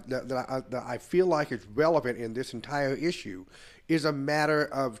have that I feel like is relevant in this entire issue is a matter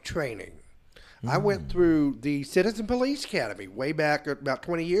of training. I went through the Citizen Police Academy way back about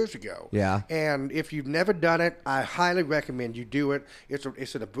 20 years ago. Yeah. And if you've never done it, I highly recommend you do it. It's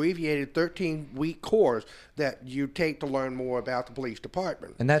an abbreviated 13-week course that you take to learn more about the police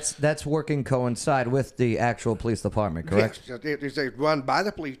department. And that's working coincide with the actual police department, correct? Yes, it's run by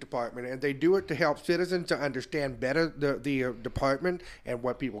the police department, and they do it to help citizens to understand better the department and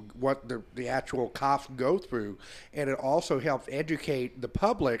what the actual cops go through, and it also helps educate the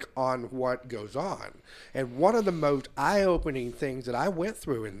public on what goes on. And one of the most eye-opening things that I went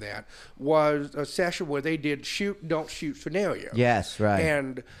through in that was a session where they did shoot, don't shoot scenario. Yes, right.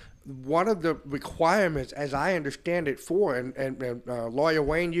 And one of the requirements, as I understand it, and Lawyer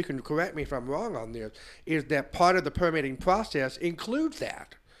Wayne, you can correct me if I'm wrong on this, is that part of the permitting process includes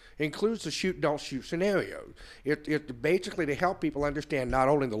the shoot, don't shoot scenario. It's basically to help people understand not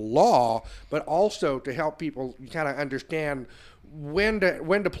only the law, but also to help people kind of understand when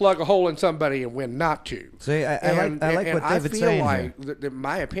to plug a hole in somebody and when not to. See, I like what David's saying. I feel like that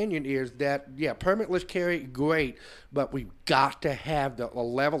my opinion is that, permitless carry, great, but we've got to have a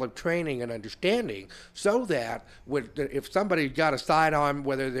level of training and understanding so that if somebody's got a sidearm,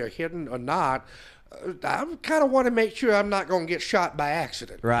 whether they're hidden or not, I kind of want to make sure I'm not going to get shot by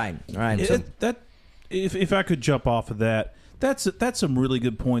accident. Right. If I could jump off of that, that's some really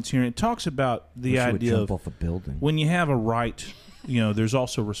good points here. It talks about the idea of off a building. When you have a right, there's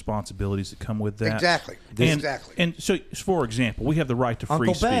also responsibilities that come with that. Exactly. And so, for example, we have the right to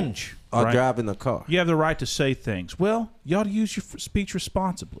free speech. Or right? driving the car. You have the right to say things. Well, you ought to use your speech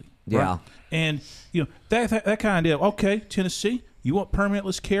responsibly. Right? Yeah. And that kind of deal. Okay, Tennessee, you want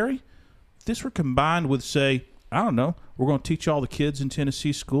permitless carry? If this were combined with, say, I don't know, we're going to teach all the kids in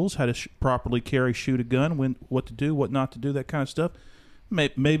Tennessee schools how to properly shoot a gun, what to do, what not to do, that kind of stuff.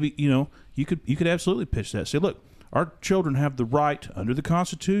 Maybe you could absolutely pitch that. Say, look, our children have the right under the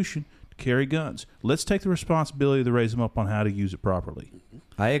Constitution to carry guns. Let's take the responsibility to raise them up on how to use it properly.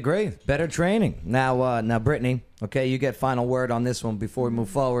 I agree. Better training. Now, Brittany. Okay, you get final word on this one before we move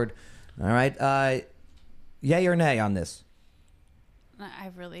forward. All right. Yay or nay on this?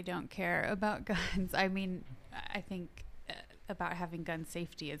 I really don't care about guns. I mean, I think about having gun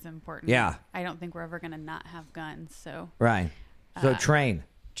safety is important. Yeah. I don't think we're ever going to not have guns. So right. So train,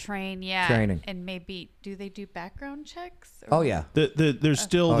 yeah. Training. And maybe do they do background checks? Oh yeah. There's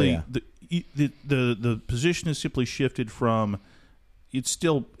still yeah. the position has simply shifted from it's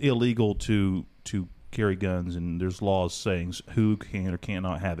still illegal to carry guns, and there's laws saying who can or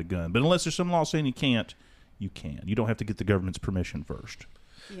cannot have a gun. But unless there's some law saying you can't, you can. You don't have to get the government's permission first.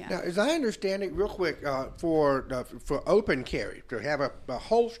 Yeah. Now, as I understand it, real quick, for open carry, to have a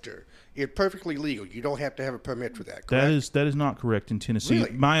holster, it's perfectly legal. You don't have to have a permit for that, correct? That is not correct in Tennessee.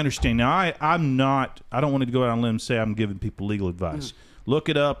 Really? My understanding. Now, I don't want to go out on a limb and say I'm giving people legal advice. Look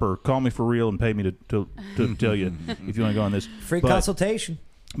it up or call me for real and pay me to tell you if you want to go on this. Free consultation.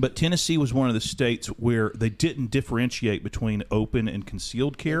 But Tennessee was one of the states where they didn't differentiate between open and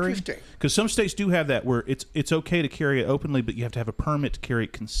concealed carry. Interesting. Because some states do have that where it's okay to carry it openly, but you have to have a permit to carry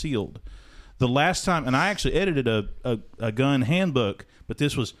it concealed. The last time, and I actually edited a gun handbook, but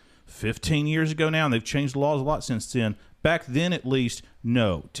this was 15 years ago now, and they've changed the laws a lot since then. Back then, at least,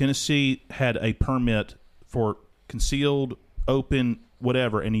 no. Tennessee had a permit for concealed, open,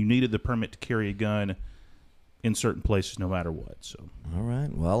 whatever, and you needed the permit to carry a gun in certain places no matter what. So, all right.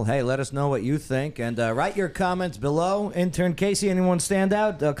 Well, hey, let us know what you think, and write your comments below. Intern Casey, anyone stand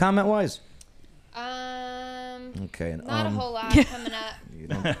out comment-wise? Okay. Okay. Not a whole lot coming up. You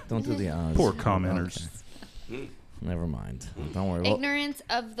don't do the odds. Poor commenters. Okay. Never mind. Don't worry. Well, Ignorance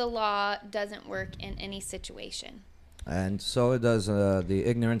of the law doesn't work in any situation. and so it does the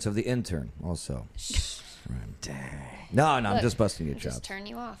ignorance of the intern also. Right. Dang. No, I'm Look, just busting your just chops. turn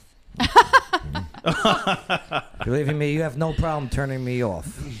you off. Believe me, you have no problem turning me off.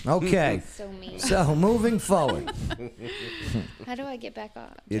 Okay. So mean. So moving forward. How do I get back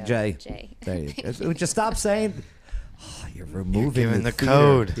off? Yeah, Joe? Jay. There you go. Would you stop saying? Oh, you're removing giving the theater.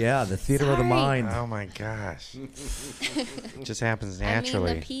 code. Yeah, the theater of the Sorry. mind. Oh my gosh. It just happens I mean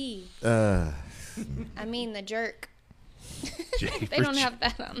naturally. the P. Uh, I mean the jerk. Jay They don't have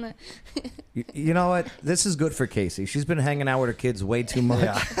that on the. you know what? This is good for Casey. She's been hanging out with her kids way too much.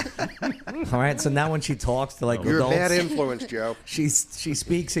 All right, so now when she talks to like You're adults, a bad influence, Joe. she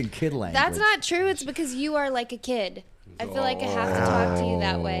speaks in kid language. That's not true. It's because you are like a kid. I feel like I have to talk to you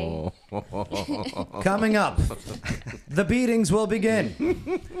that way. Coming up, the beatings will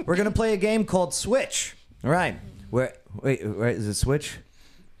begin. We're gonna play a game called Switch. All right. Wait, is it Switch?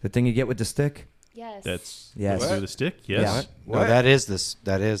 The thing you get with the stick? Yes. That's Yes. through the stick. Yes. Yeah. No, that is the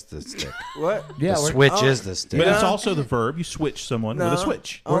stick. What? Yeah, The we're- switch is the stick. But it's also the verb. You switch someone with a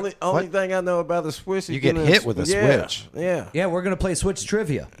switch. Only What? thing I know about the switch is You get getting hit with a switch. Yeah. Yeah, we're gonna play Switch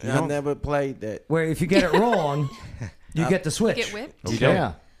trivia. I never played that. Where if you get it wrong, you get the switch. Get whipped. Okay.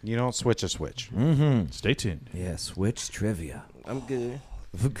 Yeah. You don't switch a switch. Stay tuned. Yeah, Switch trivia. I'm good.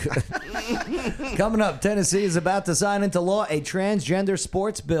 Coming up, Tennessee is about to sign into law a transgender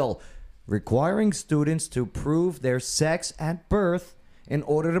sports bill requiring students to prove their sex at birth in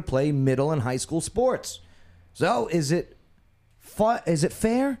order to play middle and high school sports. So, is it is it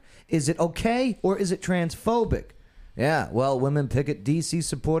fair? Is it okay? Or is it transphobic? Yeah, well, Women Picket DC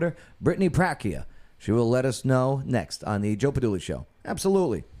supporter Brittany Pracchia. She will let us know next on the Joe Padula Show.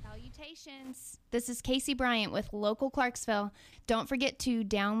 Absolutely. Salutations. This is Casey Bryant with Local Clarksville. Don't forget to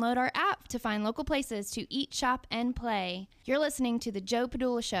download our app to find local places to eat, shop, and play. You're listening to the Joe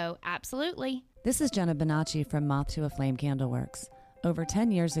Padula Show. Absolutely. This is Jenna Bonacci from Moth to a Flame Candleworks. Over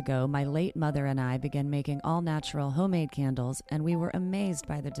 10 years ago, my late mother and I began making all-natural homemade candles, and we were amazed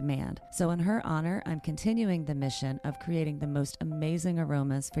by the demand. So in her honor, I'm continuing the mission of creating the most amazing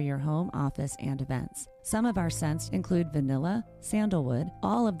aromas for your home, office, and events. Some of our scents include vanilla, sandalwood,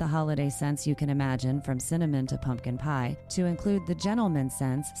 all of the holiday scents you can imagine from cinnamon to pumpkin pie, to include the gentleman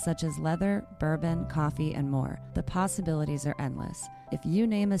scents such as leather, bourbon, coffee, and more. The possibilities are endless. If you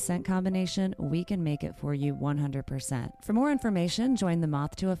name a scent combination, we can make it for you 100%. For more information, join the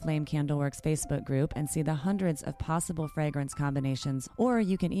Moth to a Flame Candleworks Facebook group and see the hundreds of possible fragrance combinations, or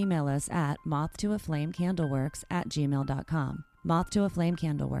you can email us at mothtoaflamecandleworks@gmail.com. Moth to a Flame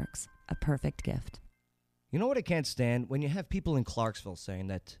Candleworks, a perfect gift. You know what I can't stand? When you have people in Clarksville saying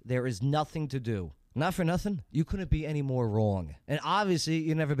that there is nothing to do. Not for nothing, you couldn't be any more wrong. And obviously,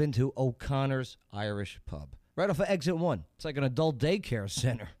 you've never been to O'Connor's Irish Pub. Right off of Exit 1. It's like an adult daycare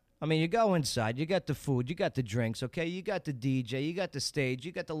center. I mean, you go inside, you got the food, you got the drinks, okay? You got the DJ, you got the stage,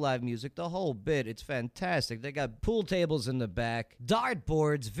 you got the live music, the whole bit. It's fantastic. They got pool tables in the back,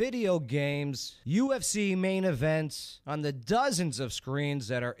 dartboards, video games, UFC main events on the dozens of screens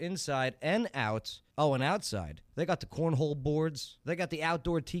that are inside and out. Oh, and outside, they got the cornhole boards. They got the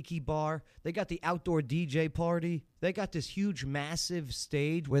outdoor tiki bar. They got the outdoor DJ party. They got this huge, massive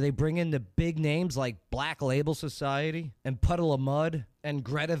stage where they bring in the big names like Black Label Society and Puddle of Mud and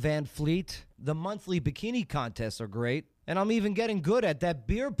Greta Van Fleet. The monthly bikini contests are great. And I'm even getting good at that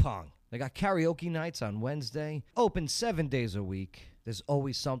beer pong. They got karaoke nights on Wednesday. Open 7 days a week. There's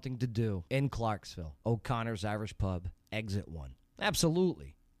always something to do in Clarksville. O'Connor's Irish Pub, Exit 1.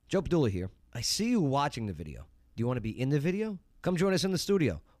 Absolutely. Joe Padula here. I see you watching the video. Do you want to be in the video? Come join us in the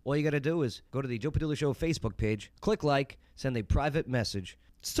studio. All you got to do is go to the Joe Padula Show Facebook page, click like, send a private message.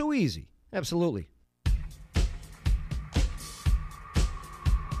 It's too easy. Absolutely.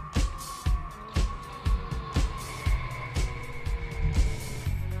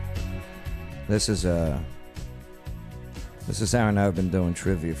 This is Aaron and I have been doing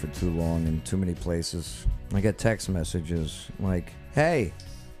trivia for too long in too many places. I get text messages like, hey,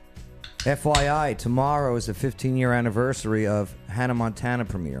 FYI, tomorrow is the 15-year anniversary of Hannah Montana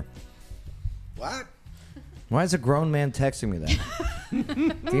premiere. What? Why is a grown man texting me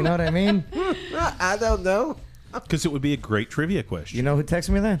that? Do you know what I mean? I don't know. Because it would be a great trivia question. You know who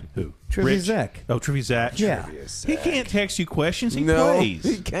texted me that? Who? Trivia Rich? Zach. Oh, Trivia Zach. Yeah. He can't text you questions. He No, plays.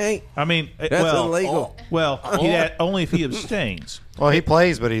 he can't. I mean, That's well, illegal. Only if he abstains. Well, he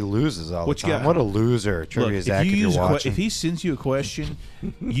plays, but he loses all What the you time. got? What a loser, Trivia Look, Zach, if you're watching. if he sends you a question,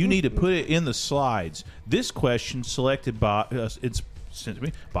 you need to put it in the slides. This question selected by it's sent to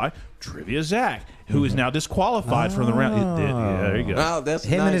me by Trivia Zach, who is now disqualified from the round. Yeah, there you go. Oh, that's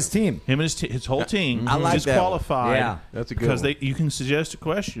Him nice. and his team. Him and his whole team I like that one. disqualified. Yeah. That's a good because one. you can suggest a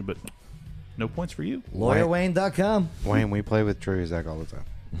question, but no points for you. LawyerWayne.com. Wayne, we play with Trivia Zach all the time.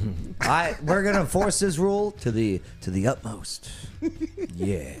 We're gonna enforce this rule to the utmost.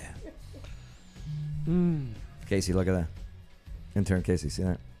 Yeah. Casey, look at that. Intern Casey, see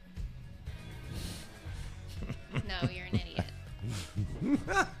that? No, you're an idiot.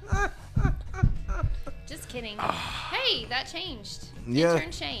 Just kidding. Hey, that changed. Yeah.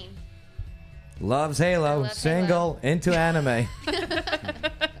 Intern Shane. Loves I Halo, love single, into anime.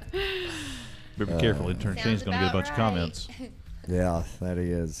 Be careful. Intern Sounds Shane's going to get a bunch about of comments. Yeah, that he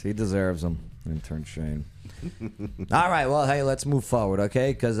is. He deserves them. Intern Shane. All right, well, hey, let's move forward,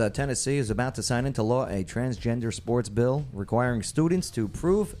 okay? Because Tennessee is about to sign into law a transgender sports bill requiring students to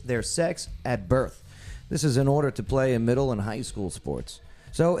prove their sex at birth. This is in order to play in middle and high school sports.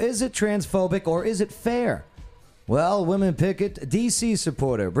 So is it transphobic or is it fair? Well, women picket DC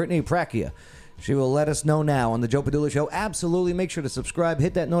supporter Brittany Pracchia. She will let us know now on the Joe Padula Show. Absolutely. Make sure to subscribe.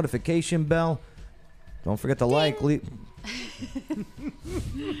 Hit that notification bell. Don't forget to like. You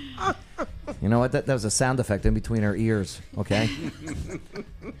know what? That was a sound effect in between her ears, okay?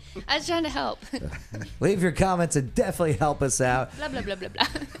 I was trying to help. Leave your comments and definitely help us out Blah, blah, blah, blah,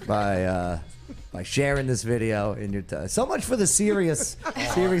 blah. by sharing this video in your so much for the serious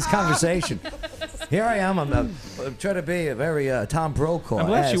conversation. Here I am. I'm trying to be a very Tom Brokaw. I'm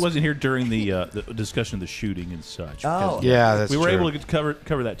glad she wasn't here during the discussion of the shooting and such. Oh. because Yeah, that's we were true. able to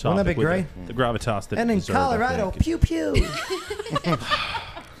cover that topic. Wouldn't that be with great? The gravitas that And in deserved, I Colorado, think. pew pew.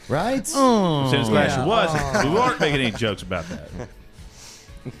 Right? I'm saying as glad Yeah. she was. We weren't making any jokes about that.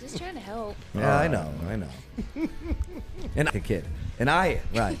 Just trying to help. Yeah, I know. And a kid. And right.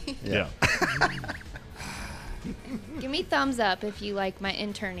 Yeah. Give me thumbs up if you like my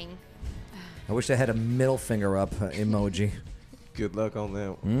interning. I wish I had a middle finger up emoji. Good luck on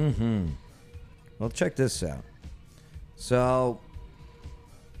that one. Well, check this out. So,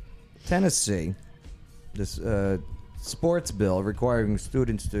 Tennessee, this sports bill requiring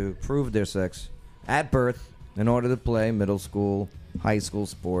students to prove their sex at birth in order to play middle school, high school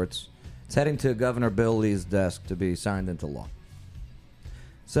sports. It's heading to Governor Bill Lee's desk to be signed into law.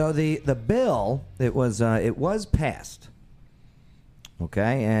 So the bill, it was passed.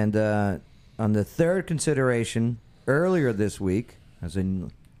 Okay, and on the third consideration earlier this week, as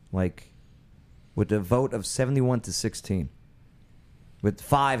in with a vote of 71-16, with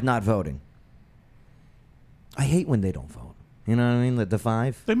 5 not voting. I hate when they don't vote. You know what I mean? The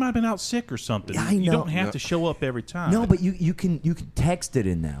 5. They might have been out sick or something. I You know. don't have to show up every time. No, but you can text it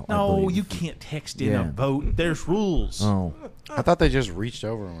in now. I No, believe. you can't text in Yeah. a vote. There's rules. Oh, I thought they just reached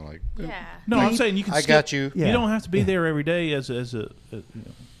over and were like, Yeah. No, I'm saying you can. I skip- got you. Yeah. You don't have to be there every day as a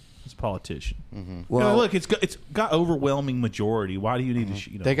politician. well, Look, it's got overwhelming majority. Why do you need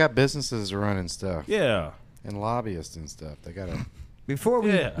to? They got businesses running stuff. Yeah. And lobbyists and stuff. They got to. before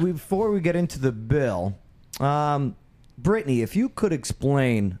we get into the bill, Brittany, if you could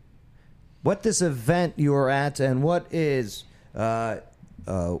explain what this event you are at and what is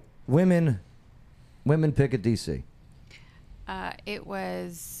women picket DC. It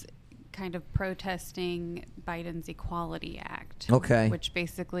was kind of protesting Biden's Equality Act. Okay. Which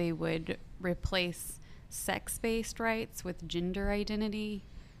basically would replace sex-based rights with gender identity.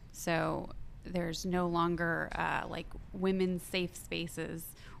 So there's no longer women's safe spaces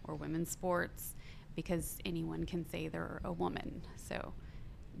or women's sports because anyone can say they're a woman. So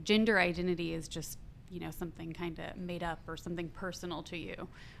gender identity is just, something kind of made up or something personal to you,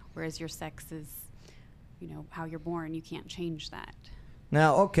 whereas your sex is, how you're born. You can't change that.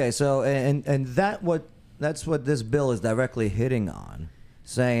 Now, okay, so and that's what this bill is directly hitting on,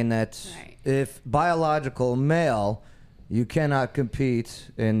 saying that Right. if biological male, you cannot compete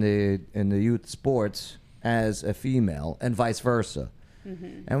in the youth sports as a female, and vice versa.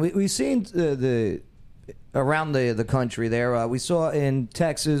 Mm-hmm. And we've seen the around the country there. We saw in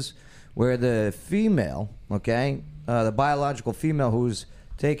Texas where the female, the biological female who's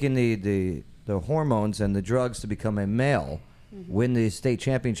taking the hormones and the drugs to become a male, win the state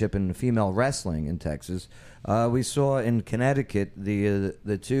championship in female wrestling in Texas. We saw in Connecticut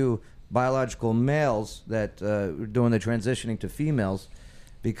the 2 biological males that were doing the transitioning to females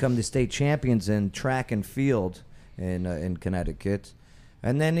become the state champions in track and field in Connecticut.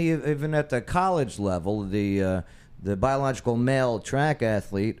 And then even at the college level, the biological male track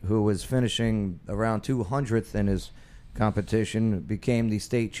athlete who was finishing around 200th in his competition became the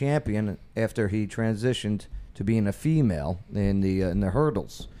state champion after he transitioned to being a female in the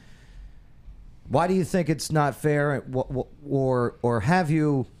hurdles. Why do you think it's not fair, or have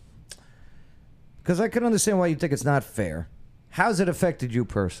you? Because I can understand why you think it's not fair. How's it affected you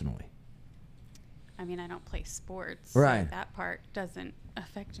personally? I mean, I don't play sports. Right. So that part doesn't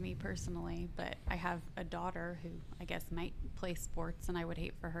affect me personally, but I have a daughter who I guess might play sports, and I would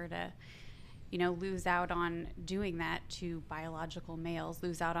hate for her to, lose out on doing that to biological males,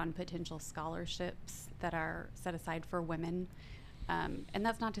 lose out on potential scholarships that are set aside for women. And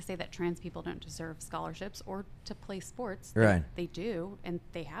that's not to say that trans people don't deserve scholarships or to play sports. Right. They do, and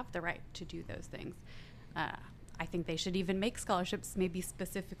they have the right to do those things. I think they should even make scholarships maybe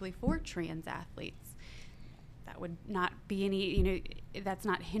specifically for trans athletes. That would not be any, that's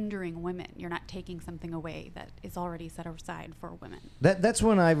not hindering women. You're not taking something away that is already set aside for women. That's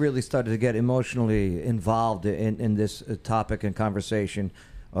when I really started to get emotionally involved in this topic and conversation.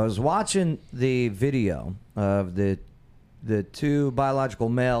 I was watching the video of the two biological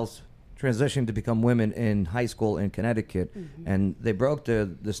males transitioning to become women in high school in Connecticut, and they broke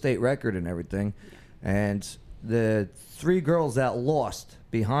the state record and everything. Yeah. And the three girls that lost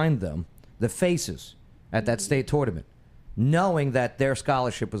behind them, the faces at that state tournament, knowing that their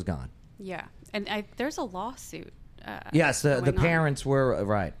scholarship was gone. Yeah, and there's a lawsuit. Yes, the parents were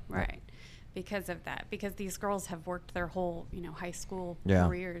right. Right, because of that. Because these girls have worked their whole high school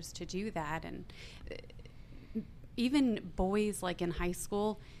careers to do that, and even boys like in high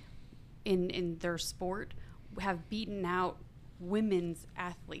school, in their sport, have beaten out women's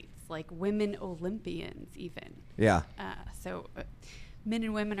athletes, like women Olympians even. Yeah. So men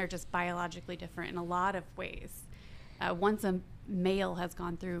and women are just biologically different in a lot of ways. Once a male has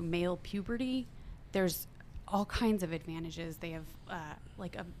gone through male puberty, there's all kinds of advantages. They have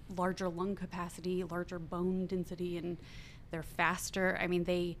like a larger lung capacity, larger bone density, and they're faster. I mean,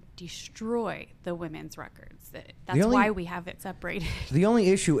 they destroy the women's records. That's why we have it separated. The only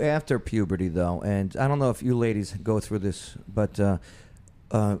issue after puberty, though, and I don't know if you ladies go through this, but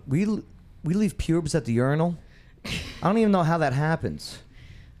we leave pubes at the urinal. I don't even know how that happens.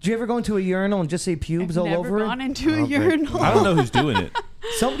 Did you ever go into a urinal and just say pubes all over it? I've never gone into a urinal. I don't know who's doing it.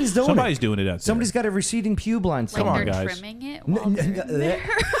 Somebody's doing Somebody's doing it out there. Somebody's got a receding pube line. Like Come on, they're guys. trimming it while they're in there.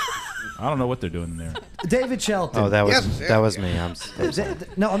 I don't know what they're doing in there. David Shelton. Oh, that was Yes, that was yeah. me. I'm sorry.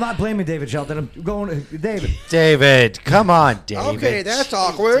 No, I'm not blaming David Shelton. I'm going to David. David, come on, David. Okay, that's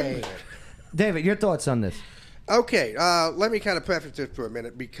awkward. David, your thoughts on this? Okay, let me kind of preface this for a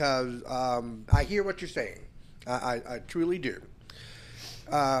minute because I hear what you're saying. I truly do.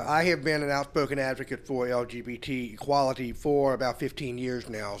 I have been an outspoken advocate for LGBT equality for about 15 years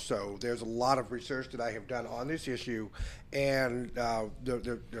now, so there's a lot of research that I have done on this issue, and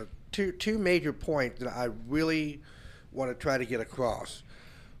the two major points that I really want to try to get across.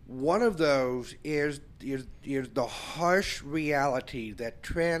 One of those is the harsh reality that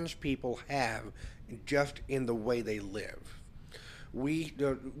trans people have just in the way they live. We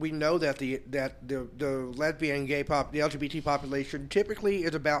know that the lesbian, gay the LGBT population typically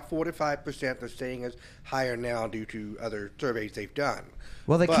is about 4 to 5%. They're saying is higher now due to other surveys they've done.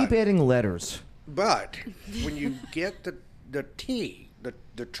 Well, they keep adding letters. But when you get the T,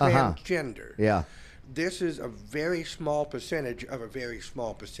 the transgender, Yeah. this is a very small percentage of a very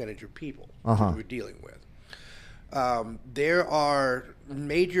small percentage of people Uh-huh. that we're dealing with. There are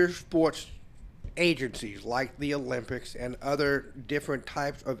major sports agencies like the Olympics and other different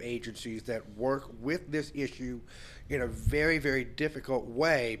types of agencies that work with this issue in a very, very difficult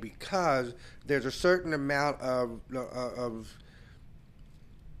way because there's a certain amount of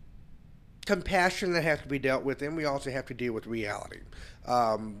compassion that has to be dealt with, and we also have to deal with reality.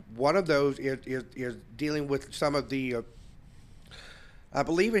 One of those is dealing with some of the I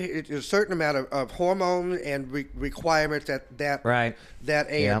believe it is a certain amount of hormones and requirements that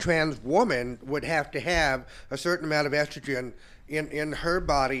a trans woman would have to have a certain amount of estrogen in her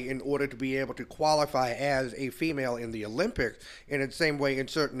body in order to be able to qualify as a female in the Olympics, and in the same way in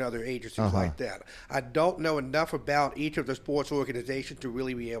certain other agencies like that. I don't know enough about each of the sports organizations to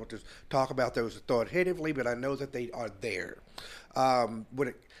really be able to talk about those authoritatively, but I know that they are there.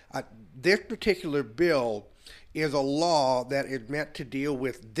 This particular bill is a law that is meant to deal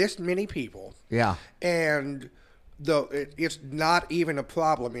with this many people. Yeah. And it's not even a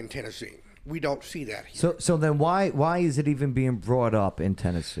problem in Tennessee. We don't see that here. So then why is it even being brought up in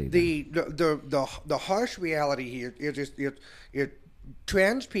Tennessee? The harsh reality here is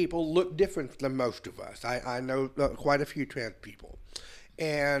trans people look different than most of us. I know quite a few trans people.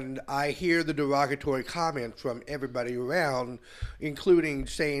 And I hear the derogatory comments from everybody around, including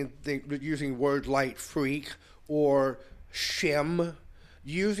using words like freak or shem.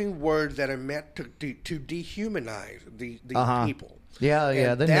 using words that are meant to dehumanize these people.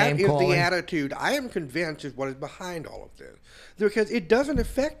 Yeah, the that name is calling. the attitude I am convinced is what is behind all of this. Because it doesn't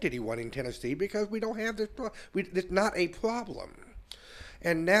affect anyone in Tennessee because we don't have this. It's not a problem.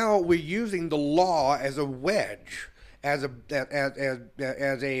 And now we're using the law as a wedge, as a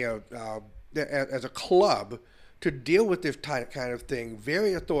club to deal with this kind of thing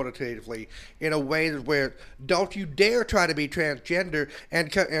very authoritatively in a way where don't you dare try to be transgender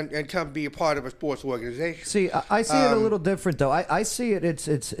and come be a part of a sports organization. See, I see it a little different though. I see it.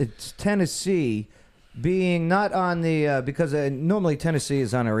 It's Tennessee being not on the because normally Tennessee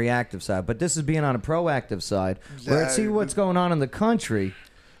is on a reactive side, but this is being on a proactive side where it see what's going on in the country.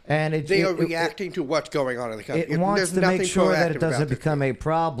 And they are reacting to what's going on in the country. It wants to make sure that it doesn't become a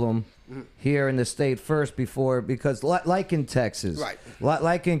problem here in the state first because like in Texas, right.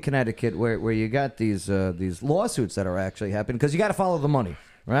 like in Connecticut, where you got these lawsuits that are actually happening because you got to follow the money.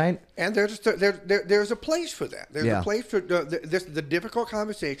 Right, and there's a place for that. There's a place for the difficult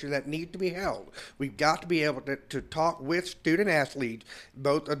conversation that needs to be held. We've got to be able to talk with student athletes,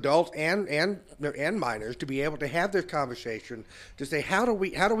 both adults and minors, to be able to have this conversation to say how do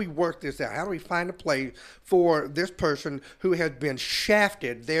we work this out? How do we find a place for this person who has been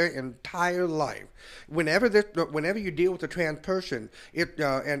shafted their entire life? Whenever you deal with a trans person, the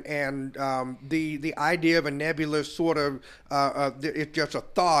idea of a nebulous sort of it's just a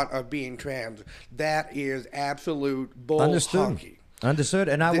thought of being trans, that is absolute bull honky. Understood.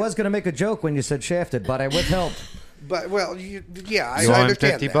 And I was going to make a joke when you said shafted, but I withheld. But I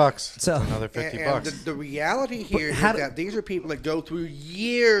understand $50. Bucks. So another $50. The reality here is that these are people that go through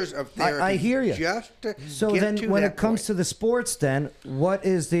years of therapy. I hear you. Just to so get then, to when that it comes point. to the sports, then what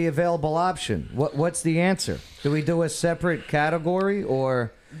is the available option? What's the answer? Do we do a separate category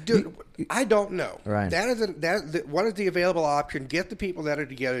or? Dude, I don't know. Right. What is the available option? Get the people that are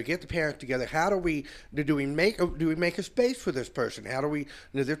together. Get the parents together. How do we make a space for this person? How do we?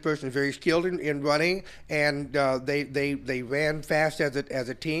 This person is very skilled in running, and they ran fast as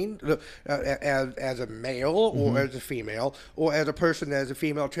a teen, as a male or as a female, or as a person as a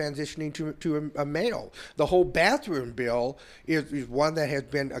female transitioning to a male. The whole bathroom bill is one that has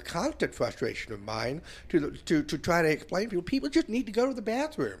been a constant frustration of mine to try to explain to people. People just need to go to the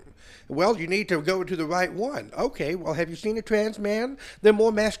bathroom. Well, you need to go to the right one. Okay, well, have you seen a trans man? They're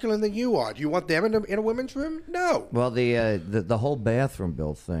more masculine than you are. Do you want them in a women's room? No. Well, the whole bathroom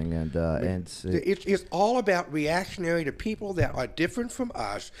bill thing and it's all about reactionary to people that are different from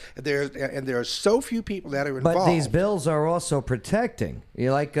us. There are so few people that are involved. But these bills are also protecting.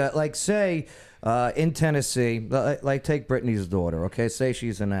 Like say. In Tennessee, like take Brittany's daughter, okay? Say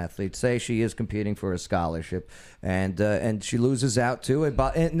she's an athlete. Say she is competing for a scholarship, and she loses out to it.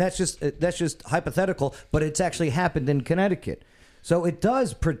 And that's just hypothetical, but it's actually happened in Connecticut. So it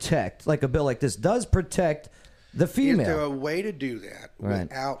does protect, like a bill like this does protect the female. Is there a way to do that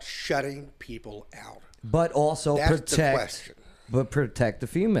without shutting people out? But also That's the question. But protect the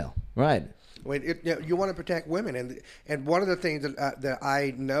female, right? You want to protect women, and one of the things that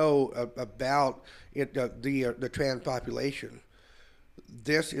I know about the trans population,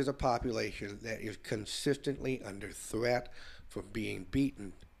 this is a population that is consistently under threat from being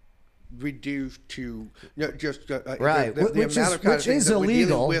beaten, reduced to right, which is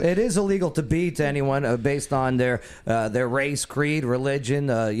illegal. It is illegal to beat anyone based on their race, creed, religion,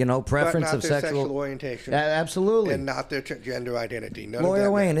 preference of sexual orientation, absolutely, and not their gender identity. Lawyer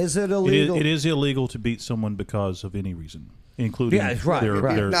Wayne, is it illegal? It is illegal to beat someone because of any reason, including their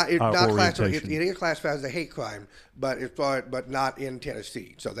orientation. It is classified as a hate crime, but not in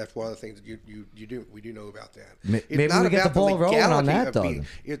Tennessee. So that's one of the things that we do know about that. Maybe we get the ball rolling on that, though.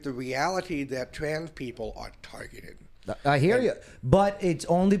 It's the reality that trans people are targeted. I hear you, but it's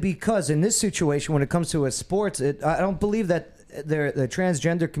only because in this situation, when it comes to sports, I don't believe that the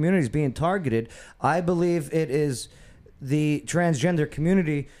transgender community is being targeted. I believe it is the transgender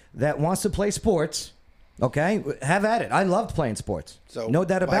community that wants to play sports. Okay, have at it. I loved playing sports. So no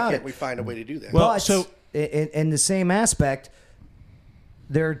doubt about it. Why can't we find a way to do that? Well, but in the same aspect,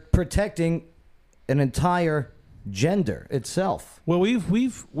 they're protecting an entire gender itself. Well,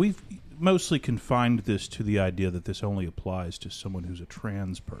 we've mostly confined this to the idea that this only applies to someone who's a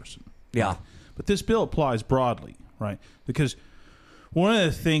trans person. Yeah. Right? But this bill applies broadly, right? Because one of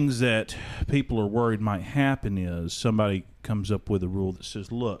the things that people are worried might happen is somebody comes up with a rule that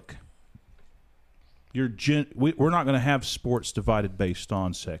says, look, we're not going to have sports divided based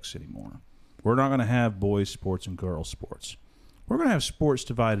on sex anymore. We're not going to have boys' sports and girls' sports. We're going to have sports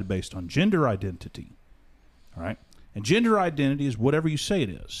divided based on gender identity. All right? And gender identity is whatever you say it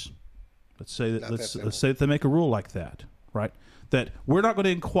is. Let's say that they make a rule like that, right? that we're not going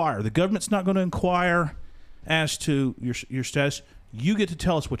to inquire. The government's not going to inquire as to your status. You get to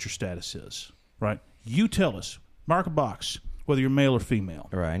tell us what your status is, right? You tell us. Mark a box, whether you're male or female.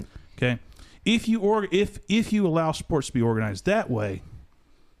 Right. Okay. If you allow sports to be organized that way,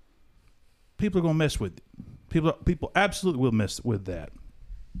 people are going to mess with it. People absolutely will mess with that,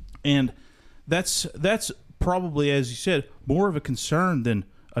 and that's probably, as you said, more of a concern than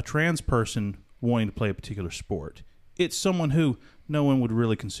a trans person wanting to play a particular sport. It's someone who no one would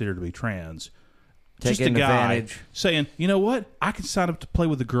really consider to be trans. Taking Just a guy advantage. saying, you know what, I can sign up to play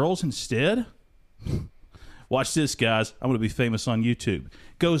with the girls instead. Watch this, guys. I'm going to be famous on YouTube.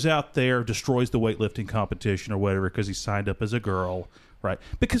 Goes out there, destroys the weightlifting competition or whatever because he signed up as a girl, right?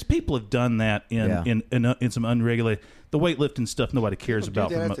 Because people have done that in some unregulated. The weightlifting stuff nobody cares People about.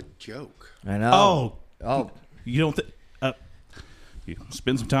 do that as a joke. I know. Oh, you don't think? You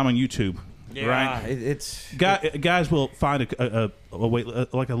spend some time on YouTube, right? It's Guys will find a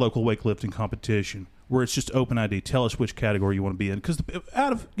like a local weightlifting competition where it's just open ID. Tell us which category you want to be in, because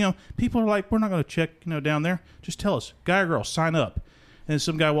people are like, we're not going to check down there. Just tell us, guy or girl, sign up. And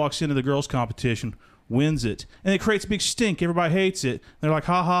some guy walks into the girls' competition, wins it, and it creates a big stink. Everybody hates it. They're like,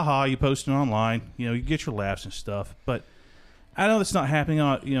 ha ha ha! You post it online, you get your laughs and stuff. But I know that's not happening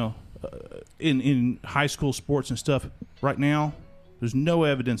on in high school sports and stuff right now. There's no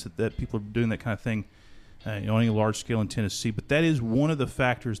evidence that people are doing that kind of thing on any large scale in Tennessee. But that is one of the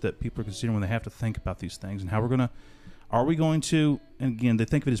factors that people are considering when they have to think about these things and how are we going to, and again, they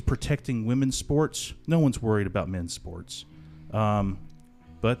think of it as protecting women's sports. No one's worried about men's sports.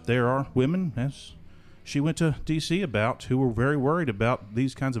 But there are women, as she went to D.C. about, who were very worried about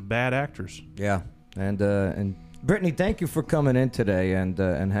these kinds of bad actors. Yeah. And Brittany, thank you for coming in today and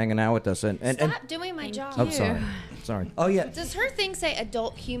hanging out with us. Stop doing my job. I'm sorry. Oh, yeah. Does her thing say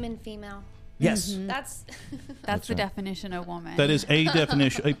adult human female? Yes. Mm-hmm. That's the definition of woman. That is a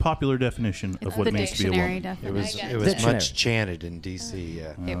definition, a popular definition of what it means to be a woman. Definition. It was much chanted in D.C.,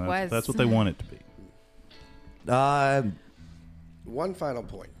 yeah. It was. That's what they want it to be. One final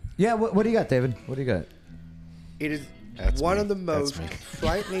point. Yeah, what do you got, David? What do you got? It is one of the most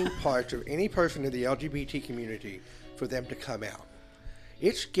frightening parts of any person in the LGBT community for them to come out.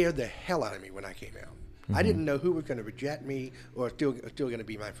 It scared the hell out of me when I came out. Mm-hmm. I didn't know who was going to reject me or still going to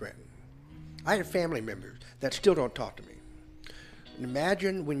be my friend. I have family members that still don't talk to me.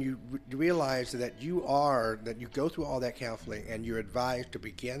 Imagine when you realize that you go through all that counseling and you're advised to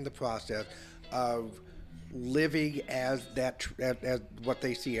begin the process of living as what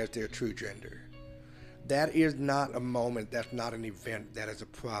they see as their true gender. That is not a moment. That's not an event. That is a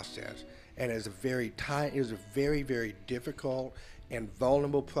process, and it's a very very difficult and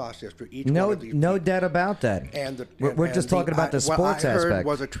vulnerable process for each one of these. No doubt about that. And we're just talking about the sports aspect. What I heard aspect.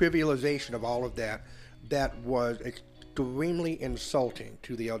 was a trivialization of all of that. That was extremely insulting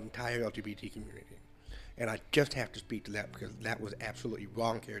to the entire LGBT community, and I just have to speak to that because that was absolutely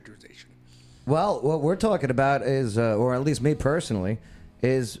wrong characterization. Well, what we're talking about is, or at least me personally,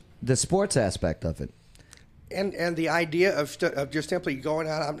 is the sports aspect of it. And the idea of just simply going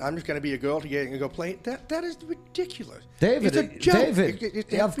out, I'm just going to be a girl to go play. That is ridiculous. David, it's a joke.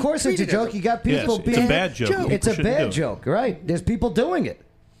 David, of course it's a joke. You got people it's a bad joke. It's a bad joke, right? There's people doing it.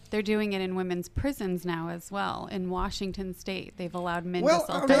 They're doing it in women's prisons now as well. In Washington State, they've allowed men to Well,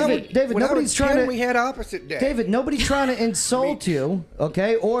 self-medicate. David, when nobody's trying to. We had opposite day. David, nobody's trying to insult you,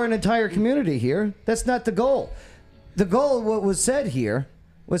 okay, or an entire community here. That's not the goal. The goal, what was said here,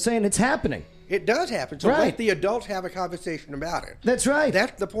 was saying it's happening. It does happen. So Right. let the adults have a conversation about it. That's right.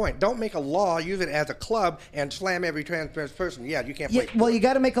 That's the point. Don't make a law, use it as a club, and slam every trans person. Yeah, you can't play. Well, you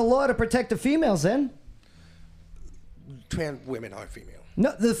got to make a law to protect the females then. Trans women are female.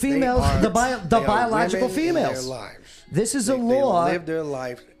 No, the females, They are- the they are biological women in females. their lives. This is a They law. live their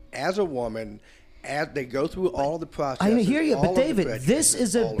life as a woman, as they go through all the process. I hear you, but David, this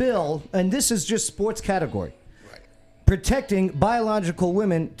is a bill, and this is just sports category, Right. protecting biological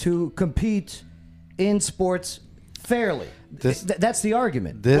women to compete in sports fairly. That's the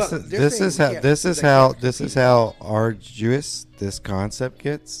argument. This Well, they're this saying is we how can't this is protect how them. this is how arduous this concept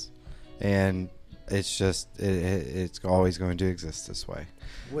gets, and it's just it's always going to exist this way.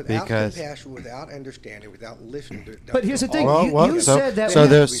 Without because compassion, without understanding, without listening to. But here's the thing. well, You so, said that so we-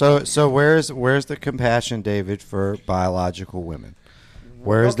 there's so where's the compassion, David, for biological women?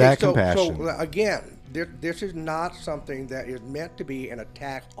 Where's that compassion? So again, this is not something that is meant to be an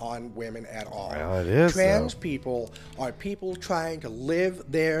attack on women at all. Well, it is, Trans though. people are people trying to live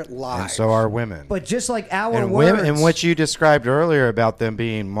their lives. And so are women. But just like our And words, women, and what you described earlier about them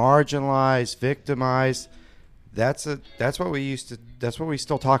being marginalized, victimized, That's what we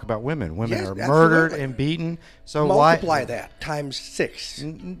still talk about women. Women Yes, are murdered absolutely. and beaten. So Multiply that times 6.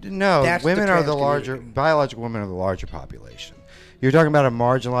 No, That's women the are the trans larger community. biological women are the larger population. You're talking about a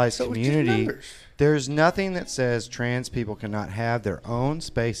marginalized So it's just community. numbers. There's nothing that says trans people cannot have their own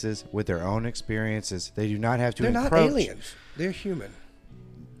spaces with their own experiences. They do not have to They're not encroach. aliens. They're human.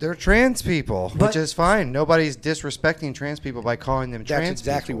 They're trans people, But- which is fine. Nobody's disrespecting trans people by calling them That's trans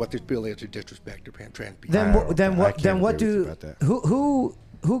exactly people. what this bill is, to disrespect to trans people. Then what? Then I what? can't Then what agree with you do? about that.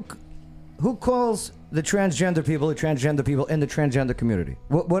 Who calls the transgender people in the transgender community?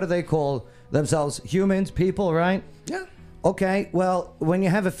 What do they call themselves? Humans, people, right? Yeah. Okay. Well, when you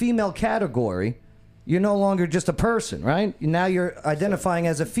have a female category, you're no longer just a person, right? Now you're identifying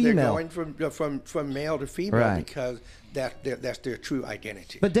as a They're female. going from male to female Right. because that's their true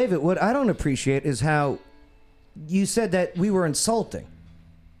identity. But David, what I don't appreciate is how you said that we were insulting.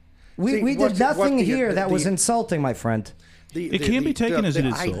 We See, did what's nothing the- here that was the- insulting, my friend. It can be taken as an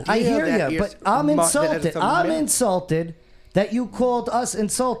insult. I idea hear that you, is but I'm that insulted. it's a I'm min- insulted that you called us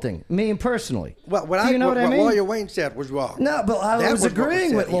insulting, me personally. Well, Do you know what I mean? Lawyer Wayne said was wrong. No, but I That was what agreeing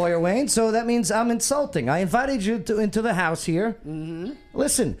said with here. Lawyer Wayne, so that means I'm insulting. I invited you into the house here. Mm-hmm.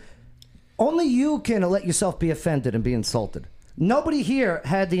 Listen, only you can let yourself be offended and be insulted. Nobody here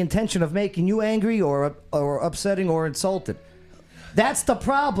had the intention of making you angry or upsetting or insulted. That's the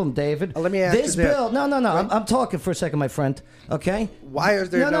problem, David. Let me ask this you this. bill. No. I'm talking for a second, my friend. Okay. Why is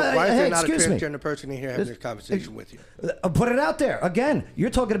there why is there not a excuse me. transgender person in here having this conversation with you? Put it out there. Again, you're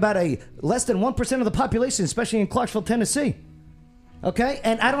talking about a less than 1% of the population, especially in Clarksville, Tennessee. Okay?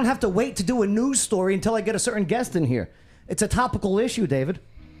 And I don't have to wait to do a news story until I get a certain guest in here. It's a topical issue, David.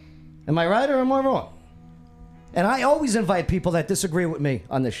 Am I right or am I wrong? And I always invite people that disagree with me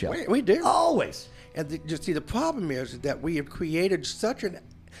on this show. We do. Always. And the problem is that we have created such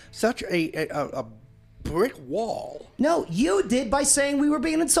a brick wall. No, you did by saying we were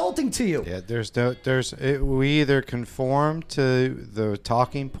being insulting to you. Yeah, we either conform to the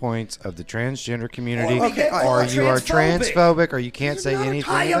talking points of the transgender community, Okay, or you are transphobic. transphobic, or you can't say anything.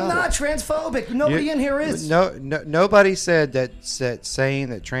 I am about not it. transphobic. Nobody in here is. Nobody said that saying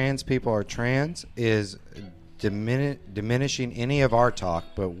that trans people are trans is diminishing any of our talk.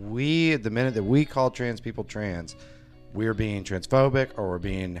 But the minute that we call trans people trans, we're being transphobic, or we're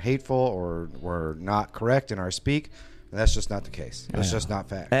being hateful, or we're not correct in our speak. And that's just not the case. It's just not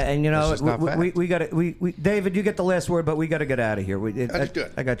fact. And you know, That's just not fact. we got to. David, you get the last word, but we got to get out of here.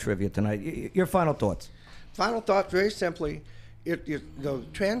 Understood. I got trivia tonight. Your final thoughts. Final thought, very simply, the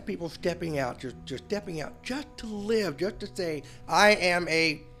trans people stepping out, just stepping out, just to live, just to say, I am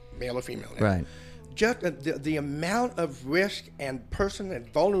a male or female. Right. Just the amount of risk and person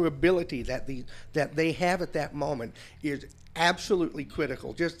and vulnerability that they have at that moment is absolutely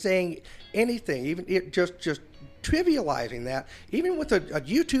critical. Just saying anything, even just trivializing that, even with a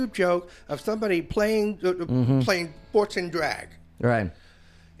YouTube joke of somebody playing sports in drag. Right.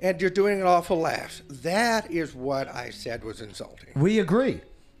 And you're doing it all for laughs. That is what I said was insulting. We agree.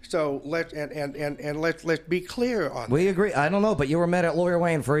 So let's be clear on We agree. I don't know, but you were mad at Lawyer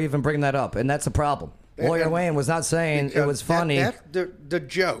Wayne for even bringing that up, and that's the problem. Lawyer Wayne was not saying it was funny. That's the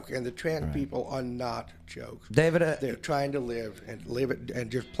joke, and the trans people are not jokes. David, they're trying to live it and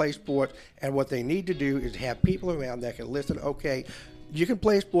just play sports. And what they need to do is have people around that can listen. Okay, you can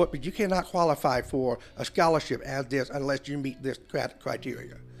play sport, but you cannot qualify for a scholarship as this unless you meet this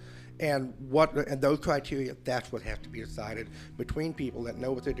criteria. And those criteria, that's what has to be decided between people that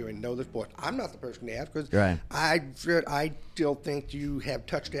know what they're doing, know the sport. I'm not the person to ask because Right. I still think you have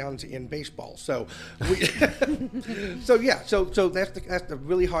touchdowns in baseball. So, so that's the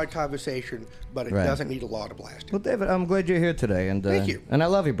really hard conversation, but it Right. doesn't need a law to blast it. Well, David, I'm glad you're here today, and Thank you. And I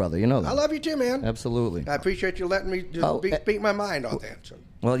love you, brother. You know that. I love you too, man. Absolutely. I appreciate you letting me just speak my mind on that. So.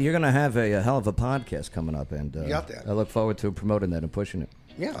 Well, you're going to have a hell of a podcast coming up, and got that. I look forward to promoting that and pushing it.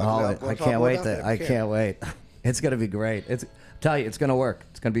 Yeah, I we'll talk can't more wait. about that. I can't wait. It's going to be great. Tell you, it's going to work.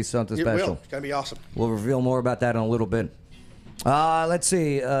 It's going to be something It special. will. It's going to be awesome. We'll reveal more about that in a little bit. Let's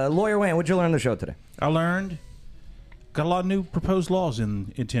see. Lawyer Wayne, what'd you learn on the show today? I learned got a lot of new proposed laws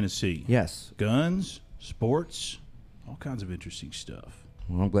in Tennessee. Yes. Guns, sports, all kinds of interesting stuff.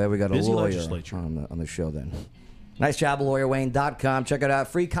 Well, I'm glad we got a Busy lawyer legislature. on the show then. Nice job, LawyerWayne.com. Check it out.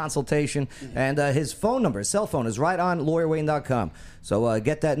 Free consultation. And his phone number, his cell phone, is right on LawyerWayne.com. So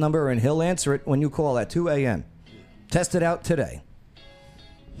get that number, and he'll answer it when you call at 2 a.m. Test it out today.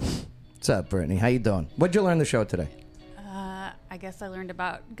 What's up, Brittany? How you doing? What'd you learn on the show today? I guess I learned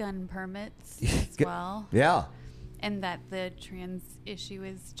about gun permits as well. Yeah. And that the trans issue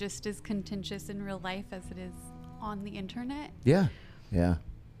is just as contentious in real life as it is on the internet. Yeah. Yeah.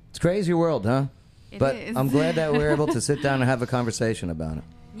 It's a crazy world, huh? But is. I'm glad that we're able to sit down and have a conversation about it.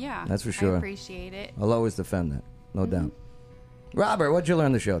 Yeah. That's for sure. I appreciate it. I'll always defend that, no doubt. Robert, what'd you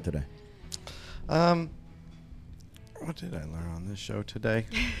learn the show today? What did I learn on this show today?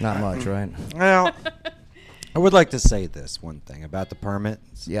 Not much, right? Well, I would like to say this one thing about the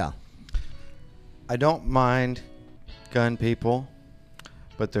permits. Yeah. I don't mind gun people,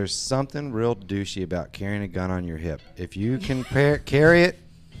 but there's something real douchey about carrying a gun on your hip. If you can carry it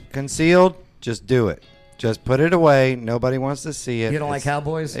concealed, just do it. Just put it away. Nobody wants to see it. You don't like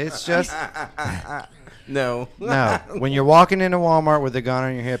cowboys? It's just... No. No. When you're walking into Walmart with a gun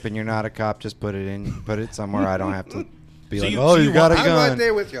on your hip and you're not a cop, just put it somewhere. I don't have to be So like, you- oh, so you you got a want- I'm right gun.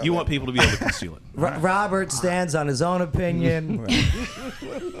 there with you. You want people to be able to conceal it. Robert stands on his own opinion.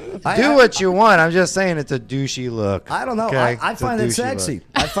 Do what you want. I'm just saying it's a douchey look. I don't know. Okay? I It's a find it douchey sexy. look.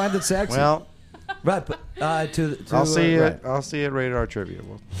 I find it sexy. Well, right. But, I'll see right. it. I'll see it. Rated R trivia.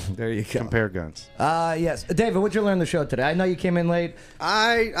 We'll There you go. compare guns. Yes. David, what'd you learn the show today? I know you came in late.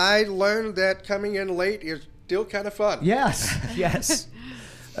 I learned that coming in late is still kind of fun. Yes. Yes.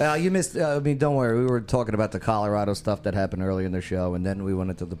 You missed. Don't worry. We were talking about the Colorado stuff that happened early in the show, and then we went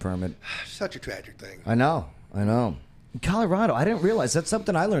into the permit. Such a tragic thing. I know. Colorado. I didn't realize that's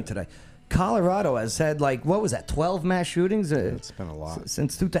something I learned today. Colorado has had what was that? 12 mass shootings. It's been a lot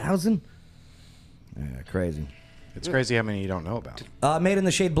since 2000. Yeah, crazy. It's crazy how many you don't know about. Made in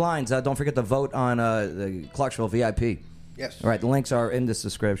the Shade Blinds. Don't forget to vote on the Clarksville VIP. Yes. All right. The links are in this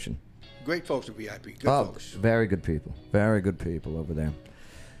description. Great folks at VIP. Good folks. Very good people. Very good people over there.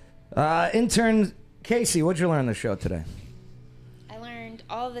 Intern Casey, what'd you learn on the show today? I learned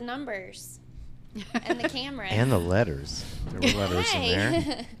all the numbers and the cameras. And the letters. There were letters in there.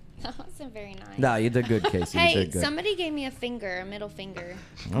 Hey. That wasn't very nice. No, you did good, Casey. You Hey, did good. somebody gave me a middle finger.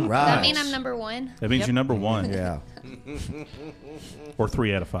 All Does right. that mean I'm number one? That means you're number one. Yeah. Or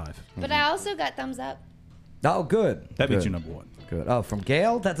 3 out of 5. But I also got thumbs up. Oh, good. That means Good. you're number one. Good. Oh, from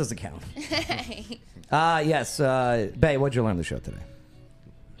Gail? That doesn't count. Hey. Yes. Bay, what'd you learn on the show today?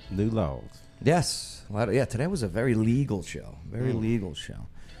 New laws. Yes. Yeah, today was a very legal show. Very legal show.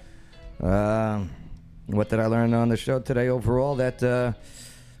 What did I learn on the show today overall? That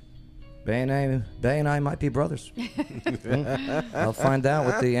Bay and I might be brothers. I'll find out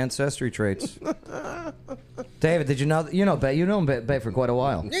with the ancestry traits. David, did you know? You know Bay. You know Bay for quite a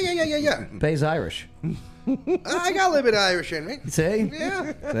while. Yeah. Bay's Irish. I got a little bit of Irish in me. See?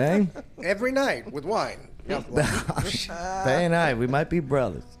 Yeah. See? Every night with wine. Yeah. Bay and I, we might be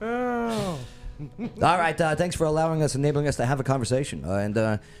brothers. All right, thanks for enabling us to have a conversation. And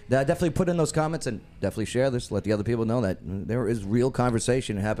definitely put in those comments and definitely share this. Let the other people know that there is real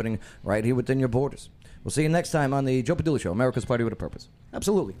conversation happening right here within your borders. We'll see you next time on the Joe Padula Show, America's Party with a Purpose.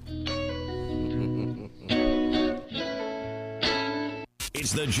 Absolutely.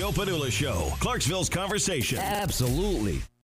 It's the Joe Padula Show, Clarksville's conversation. Absolutely.